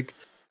really get like,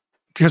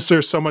 because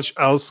there's so much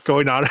else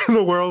going on in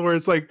the world where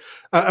it's like,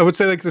 I would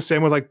say like the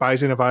same with like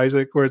Binding of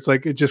Isaac, where it's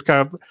like, it just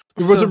kind of,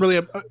 it wasn't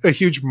really a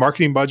huge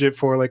marketing budget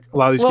for like a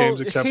lot of these games,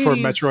 except for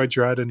Metroid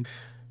Dread and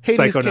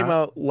Hades came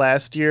out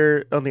last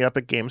year on the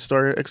Epic Game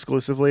Store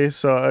exclusively.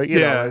 So, you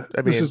know, I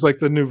mean, this is like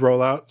the new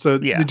rollout. So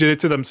they did it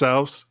to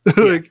themselves.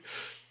 Like,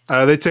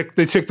 they took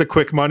the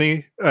quick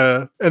money,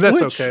 and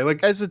that's okay.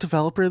 Like as a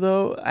developer,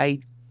 though,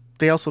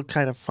 they also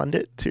kind of fund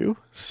it too.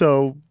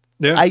 So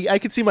yeah, I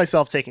could see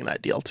myself taking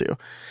that deal too.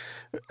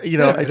 You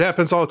know, it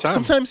happens all the time.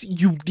 Sometimes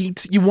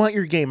you want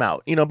your game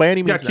out, you know, by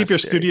any means. Yeah, keep your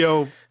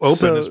studio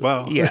open as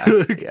well. Yeah.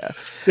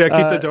 Yeah,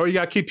 keep the door. You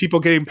got to keep people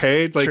getting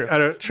paid. Like,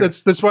 true.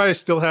 That's why I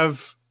still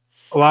have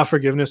a lot of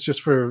forgiveness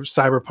just for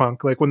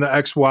Cyberpunk. Like when the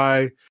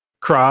XY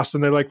crossed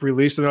and they like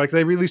released, and they're like,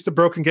 they released a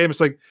broken game. It's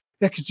like,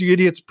 yeah, because you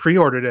idiots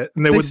pre-ordered it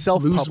and they would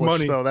lose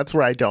money. Though that's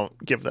where I don't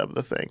give them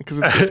the thing, because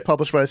it's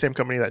published by the same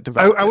company that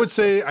developed. I would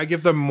say I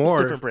give them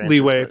more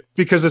leeway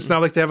because it's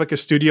not like they have like a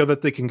studio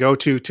that they can go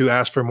to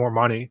ask for more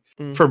money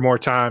for more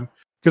time.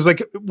 Because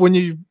like when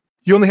you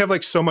only have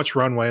like so much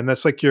runway, and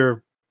that's like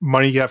your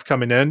money you have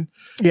coming in.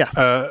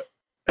 Yeah.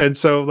 And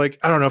so like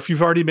I don't know if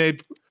you've already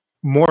made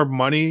more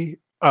money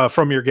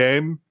from your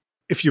game.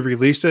 If you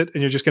release it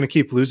and you're just going to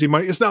keep losing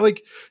money, it's not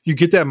like you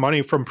get that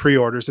money from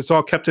pre-orders. It's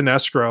all kept in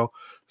escrow.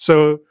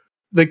 So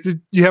like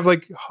you have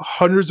like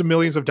hundreds of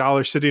millions of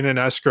dollars sitting in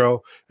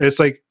escrow. And it's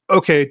like,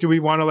 okay, do we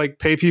want to like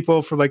pay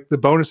people for like the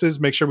bonuses,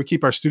 make sure we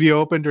keep our studio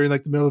open during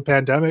like the middle of the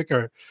pandemic?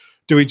 Or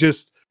do we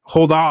just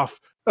hold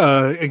off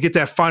and get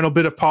that final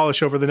bit of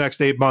polish over the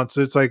next 8 months?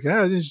 It's like,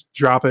 just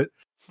drop it.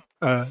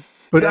 But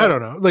I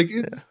don't know. Like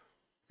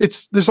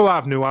there's a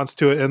lot of nuance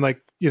to it. And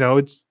like, you know,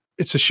 it's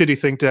a shitty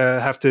thing to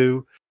have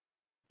to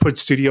put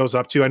studios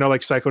up to. I know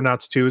like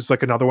Psychonauts 2 is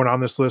like another one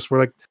on this list where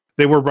like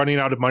they were running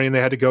out of money and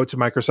they had to go to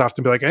Microsoft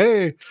and be like,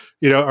 hey,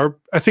 you know, or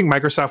I think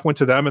Microsoft went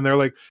to them and they're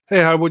like,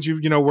 hey, how would you,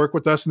 you know, work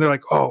with us? And they're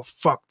like, oh,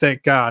 fuck,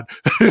 thank God.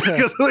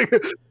 Because like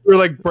we're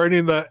like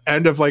burning the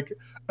end of like,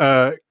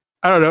 I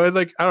don't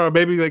know,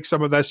 maybe like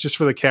some of that's just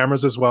for the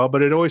cameras as well.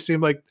 But it always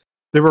seemed like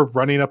they were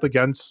running up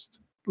against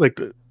like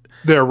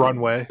their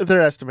runway.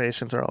 Their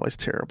estimations are always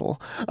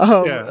terrible.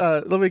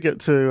 Let me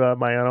get to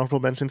my honorable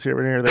mentions here.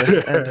 We're near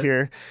the end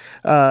here.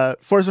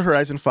 Forza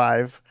Horizon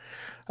 5.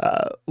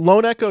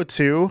 Lone Echo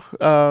 2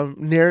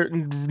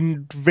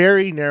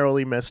 very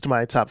narrowly missed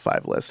my top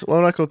 5 list.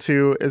 Lone Echo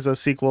 2 is a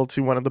sequel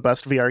to one of the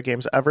best VR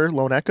games ever,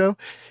 Lone Echo.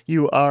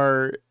 You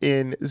are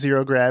in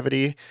zero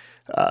gravity.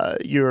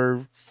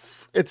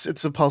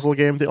 It's a puzzle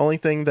game. The only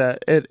thing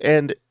that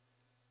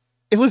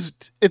it's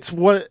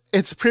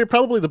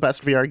probably the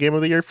best VR game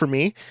of the year for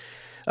me.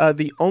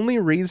 The only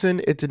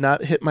reason it did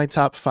not hit my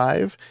top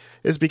 5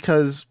 is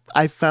because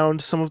I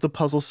found some of the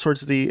puzzles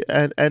towards the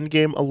end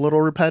game a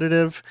little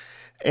repetitive,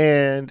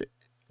 and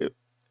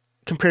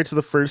compared to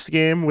the first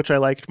game, which I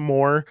liked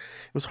more,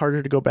 it was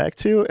harder to go back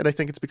to, and I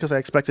think it's because I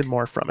expected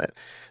more from it.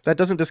 That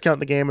doesn't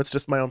discount the game, it's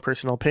just my own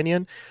personal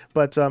opinion,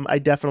 but I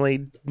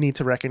definitely need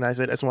to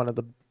recognize it as one of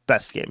the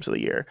best games of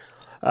the year.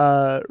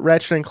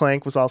 Ratchet and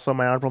Clank was also on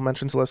my honorable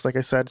mentions list. Like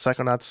I said,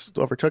 Psychonauts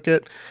overtook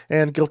it,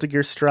 and Guilty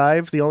Gear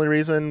Strive. The only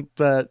reason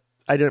that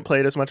I didn't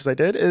play it as much as I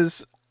did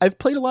is I've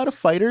played a lot of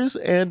fighters,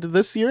 and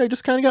this year I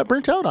just kind of got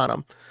burnt out on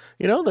them.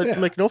 You know,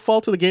 like no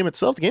fault to the game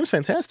itself. The game's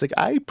fantastic.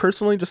 I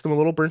personally just am a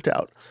little burnt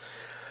out.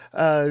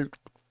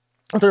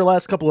 With our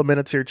last couple of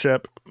minutes here,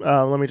 Chip,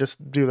 let me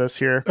just do this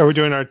here. Are we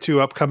doing our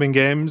 2 upcoming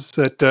games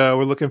that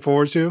we're looking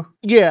forward to?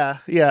 Yeah.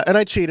 And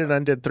I cheated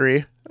and did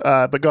 3.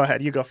 But go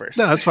ahead. You go first.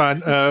 No, that's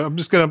fine. I'm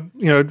just going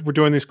to, we're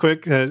doing these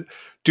quick.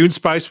 Dune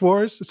Spice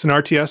Wars. It's an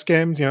RTS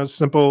game,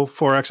 simple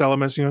 4X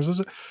elements.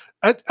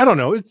 I don't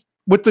know. It's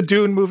with the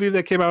Dune movie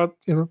that came out.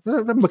 I'm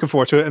looking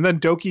forward to it. And then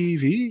Dookie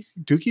V,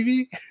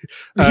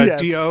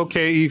 yes.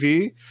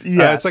 DOKEV.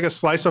 Yes. It's like a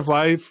slice of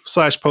life /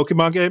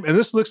 Pokemon game. And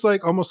this looks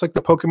like almost like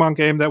the Pokemon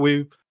game that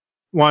we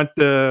want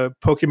the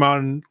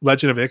Pokemon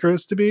Legend of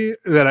Icarus to be.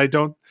 That I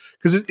don't,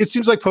 because it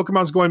seems like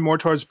Pokemon's going more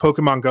towards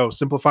Pokemon Go,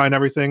 simplifying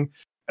everything.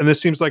 And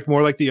this seems like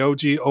more like the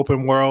OG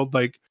open world,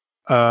 like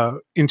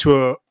into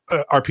a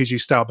RPG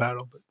style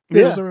battle. But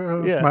those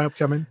are my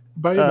upcoming.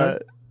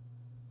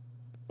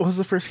 What was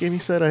the first game you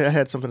said? I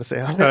had something to say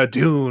on it.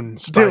 Dune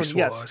Spice Wars.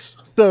 Yes.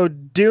 So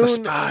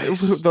Dune,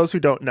 those who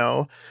don't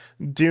know,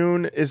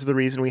 Dune is the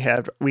reason we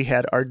had the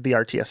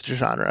RTS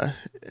genre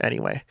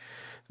anyway.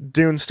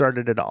 Dune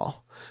started it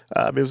all.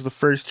 It was the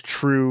first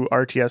true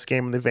RTS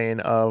game in the vein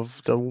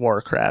of the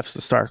Warcrafts, the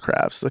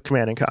Starcrafts, the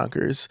Command and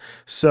Conquers.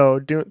 So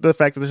the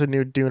fact that there's a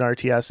new Dune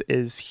RTS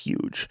is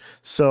huge.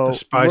 So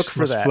look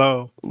for that.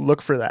 Flow.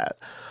 Look for that.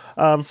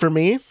 For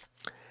me,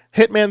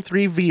 Hitman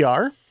 3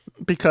 VR,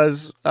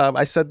 because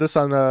I said this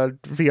on a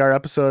VR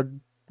episode,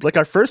 like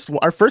our first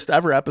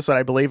ever episode,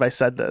 I believe I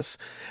said this.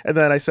 And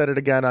then I said it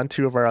again on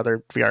 2 of our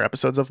other VR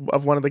episodes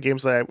of one of the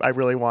games that I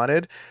really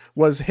wanted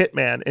was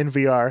Hitman in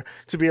VR,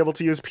 to be able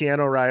to use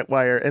piano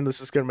wire. And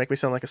this is going to make me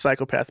sound like a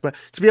psychopath, but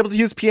to be able to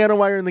use piano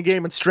wire in the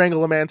game and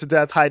strangle a man to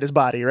death, hide his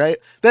body, right?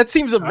 That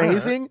seems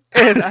amazing.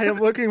 And I am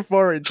looking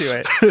forward to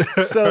it.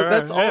 So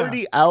that's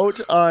already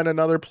out on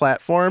another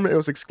platform. It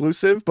was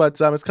exclusive, but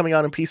it's coming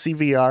out in PC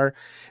VR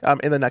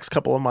in the next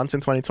couple of months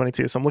in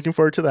 2022. So I'm looking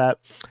forward to that.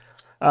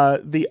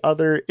 The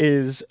other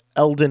is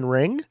Elden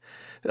Ring,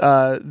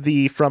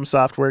 the From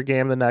Software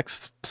game, the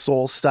next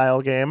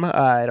Soul-style game.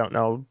 I don't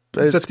know.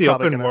 Is that the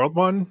open world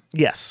one?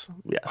 Yes.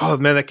 Oh,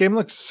 man, that game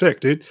looks sick,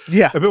 dude.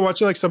 Yeah. I've been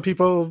watching, some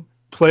people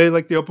play,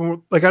 the open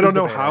world. I don't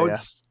know how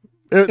it's...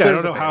 I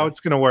don't know how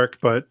it's going to work,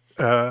 but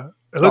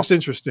It looks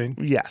interesting.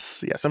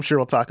 Yes. I'm sure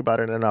we'll talk about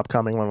it in an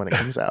upcoming one when it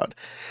comes out.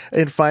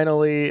 And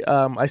finally,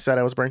 I said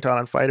I was burnt out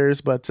on fighters,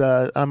 but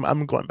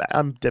I'm going back.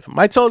 I'm dipping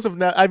my toes.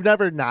 I've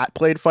never not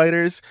played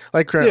fighters.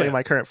 Like currently,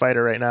 my current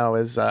fighter right now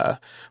is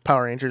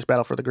Power Rangers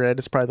Battle for the Grid.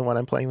 It's probably the one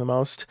I'm playing the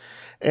most,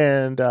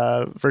 and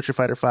Virtua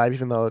Fighter 5,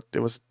 even though it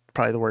was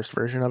probably the worst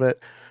version of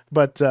it.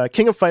 But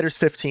King of Fighters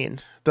 15,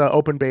 the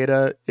open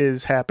beta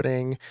is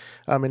happening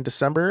in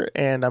December,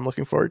 and I'm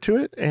looking forward to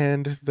it.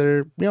 And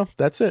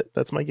that's it.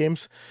 That's my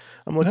games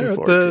I'm looking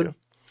forward to.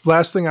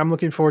 Last thing I'm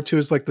looking forward to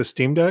is like the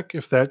Steam Deck.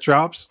 If that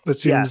drops, that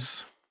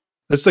seems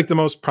that's like the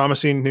most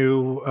promising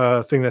new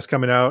thing that's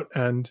coming out.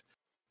 And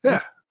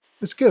yeah,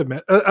 it's good,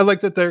 man. I like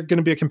that they're going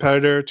to be a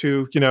competitor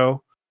to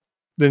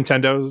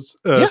Nintendo's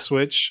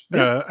Switch.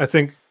 I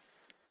think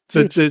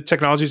the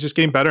technology is just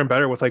getting better and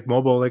better with like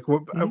mobile. Like,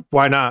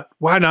 why not?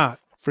 Why not?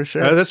 For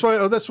sure. That's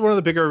why. That's one of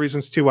the bigger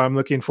reasons too why I'm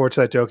looking forward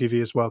to that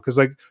Dokkan as well. Because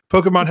like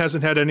Pokemon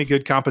hasn't had any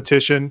good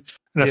competition,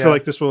 and I feel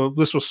like this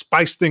will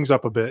spice things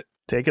up a bit.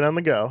 Take it on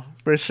the go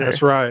for sure.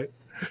 That's right.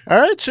 All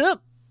right, Chip.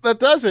 That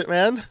does it,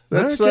 man.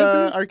 That's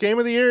our game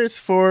of the years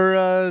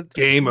for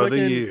game of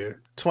the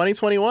year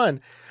 2021.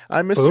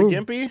 I'm Mr.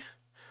 Gimpy.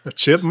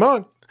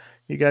 Chipmunk.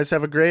 You guys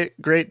have a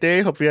great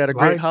day. Hope you had a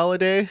great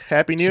holiday.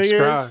 Happy New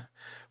Year's.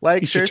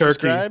 Like, share,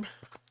 subscribe.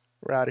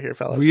 We're out of here,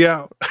 fellas. We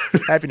out.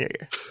 Happy New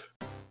Year.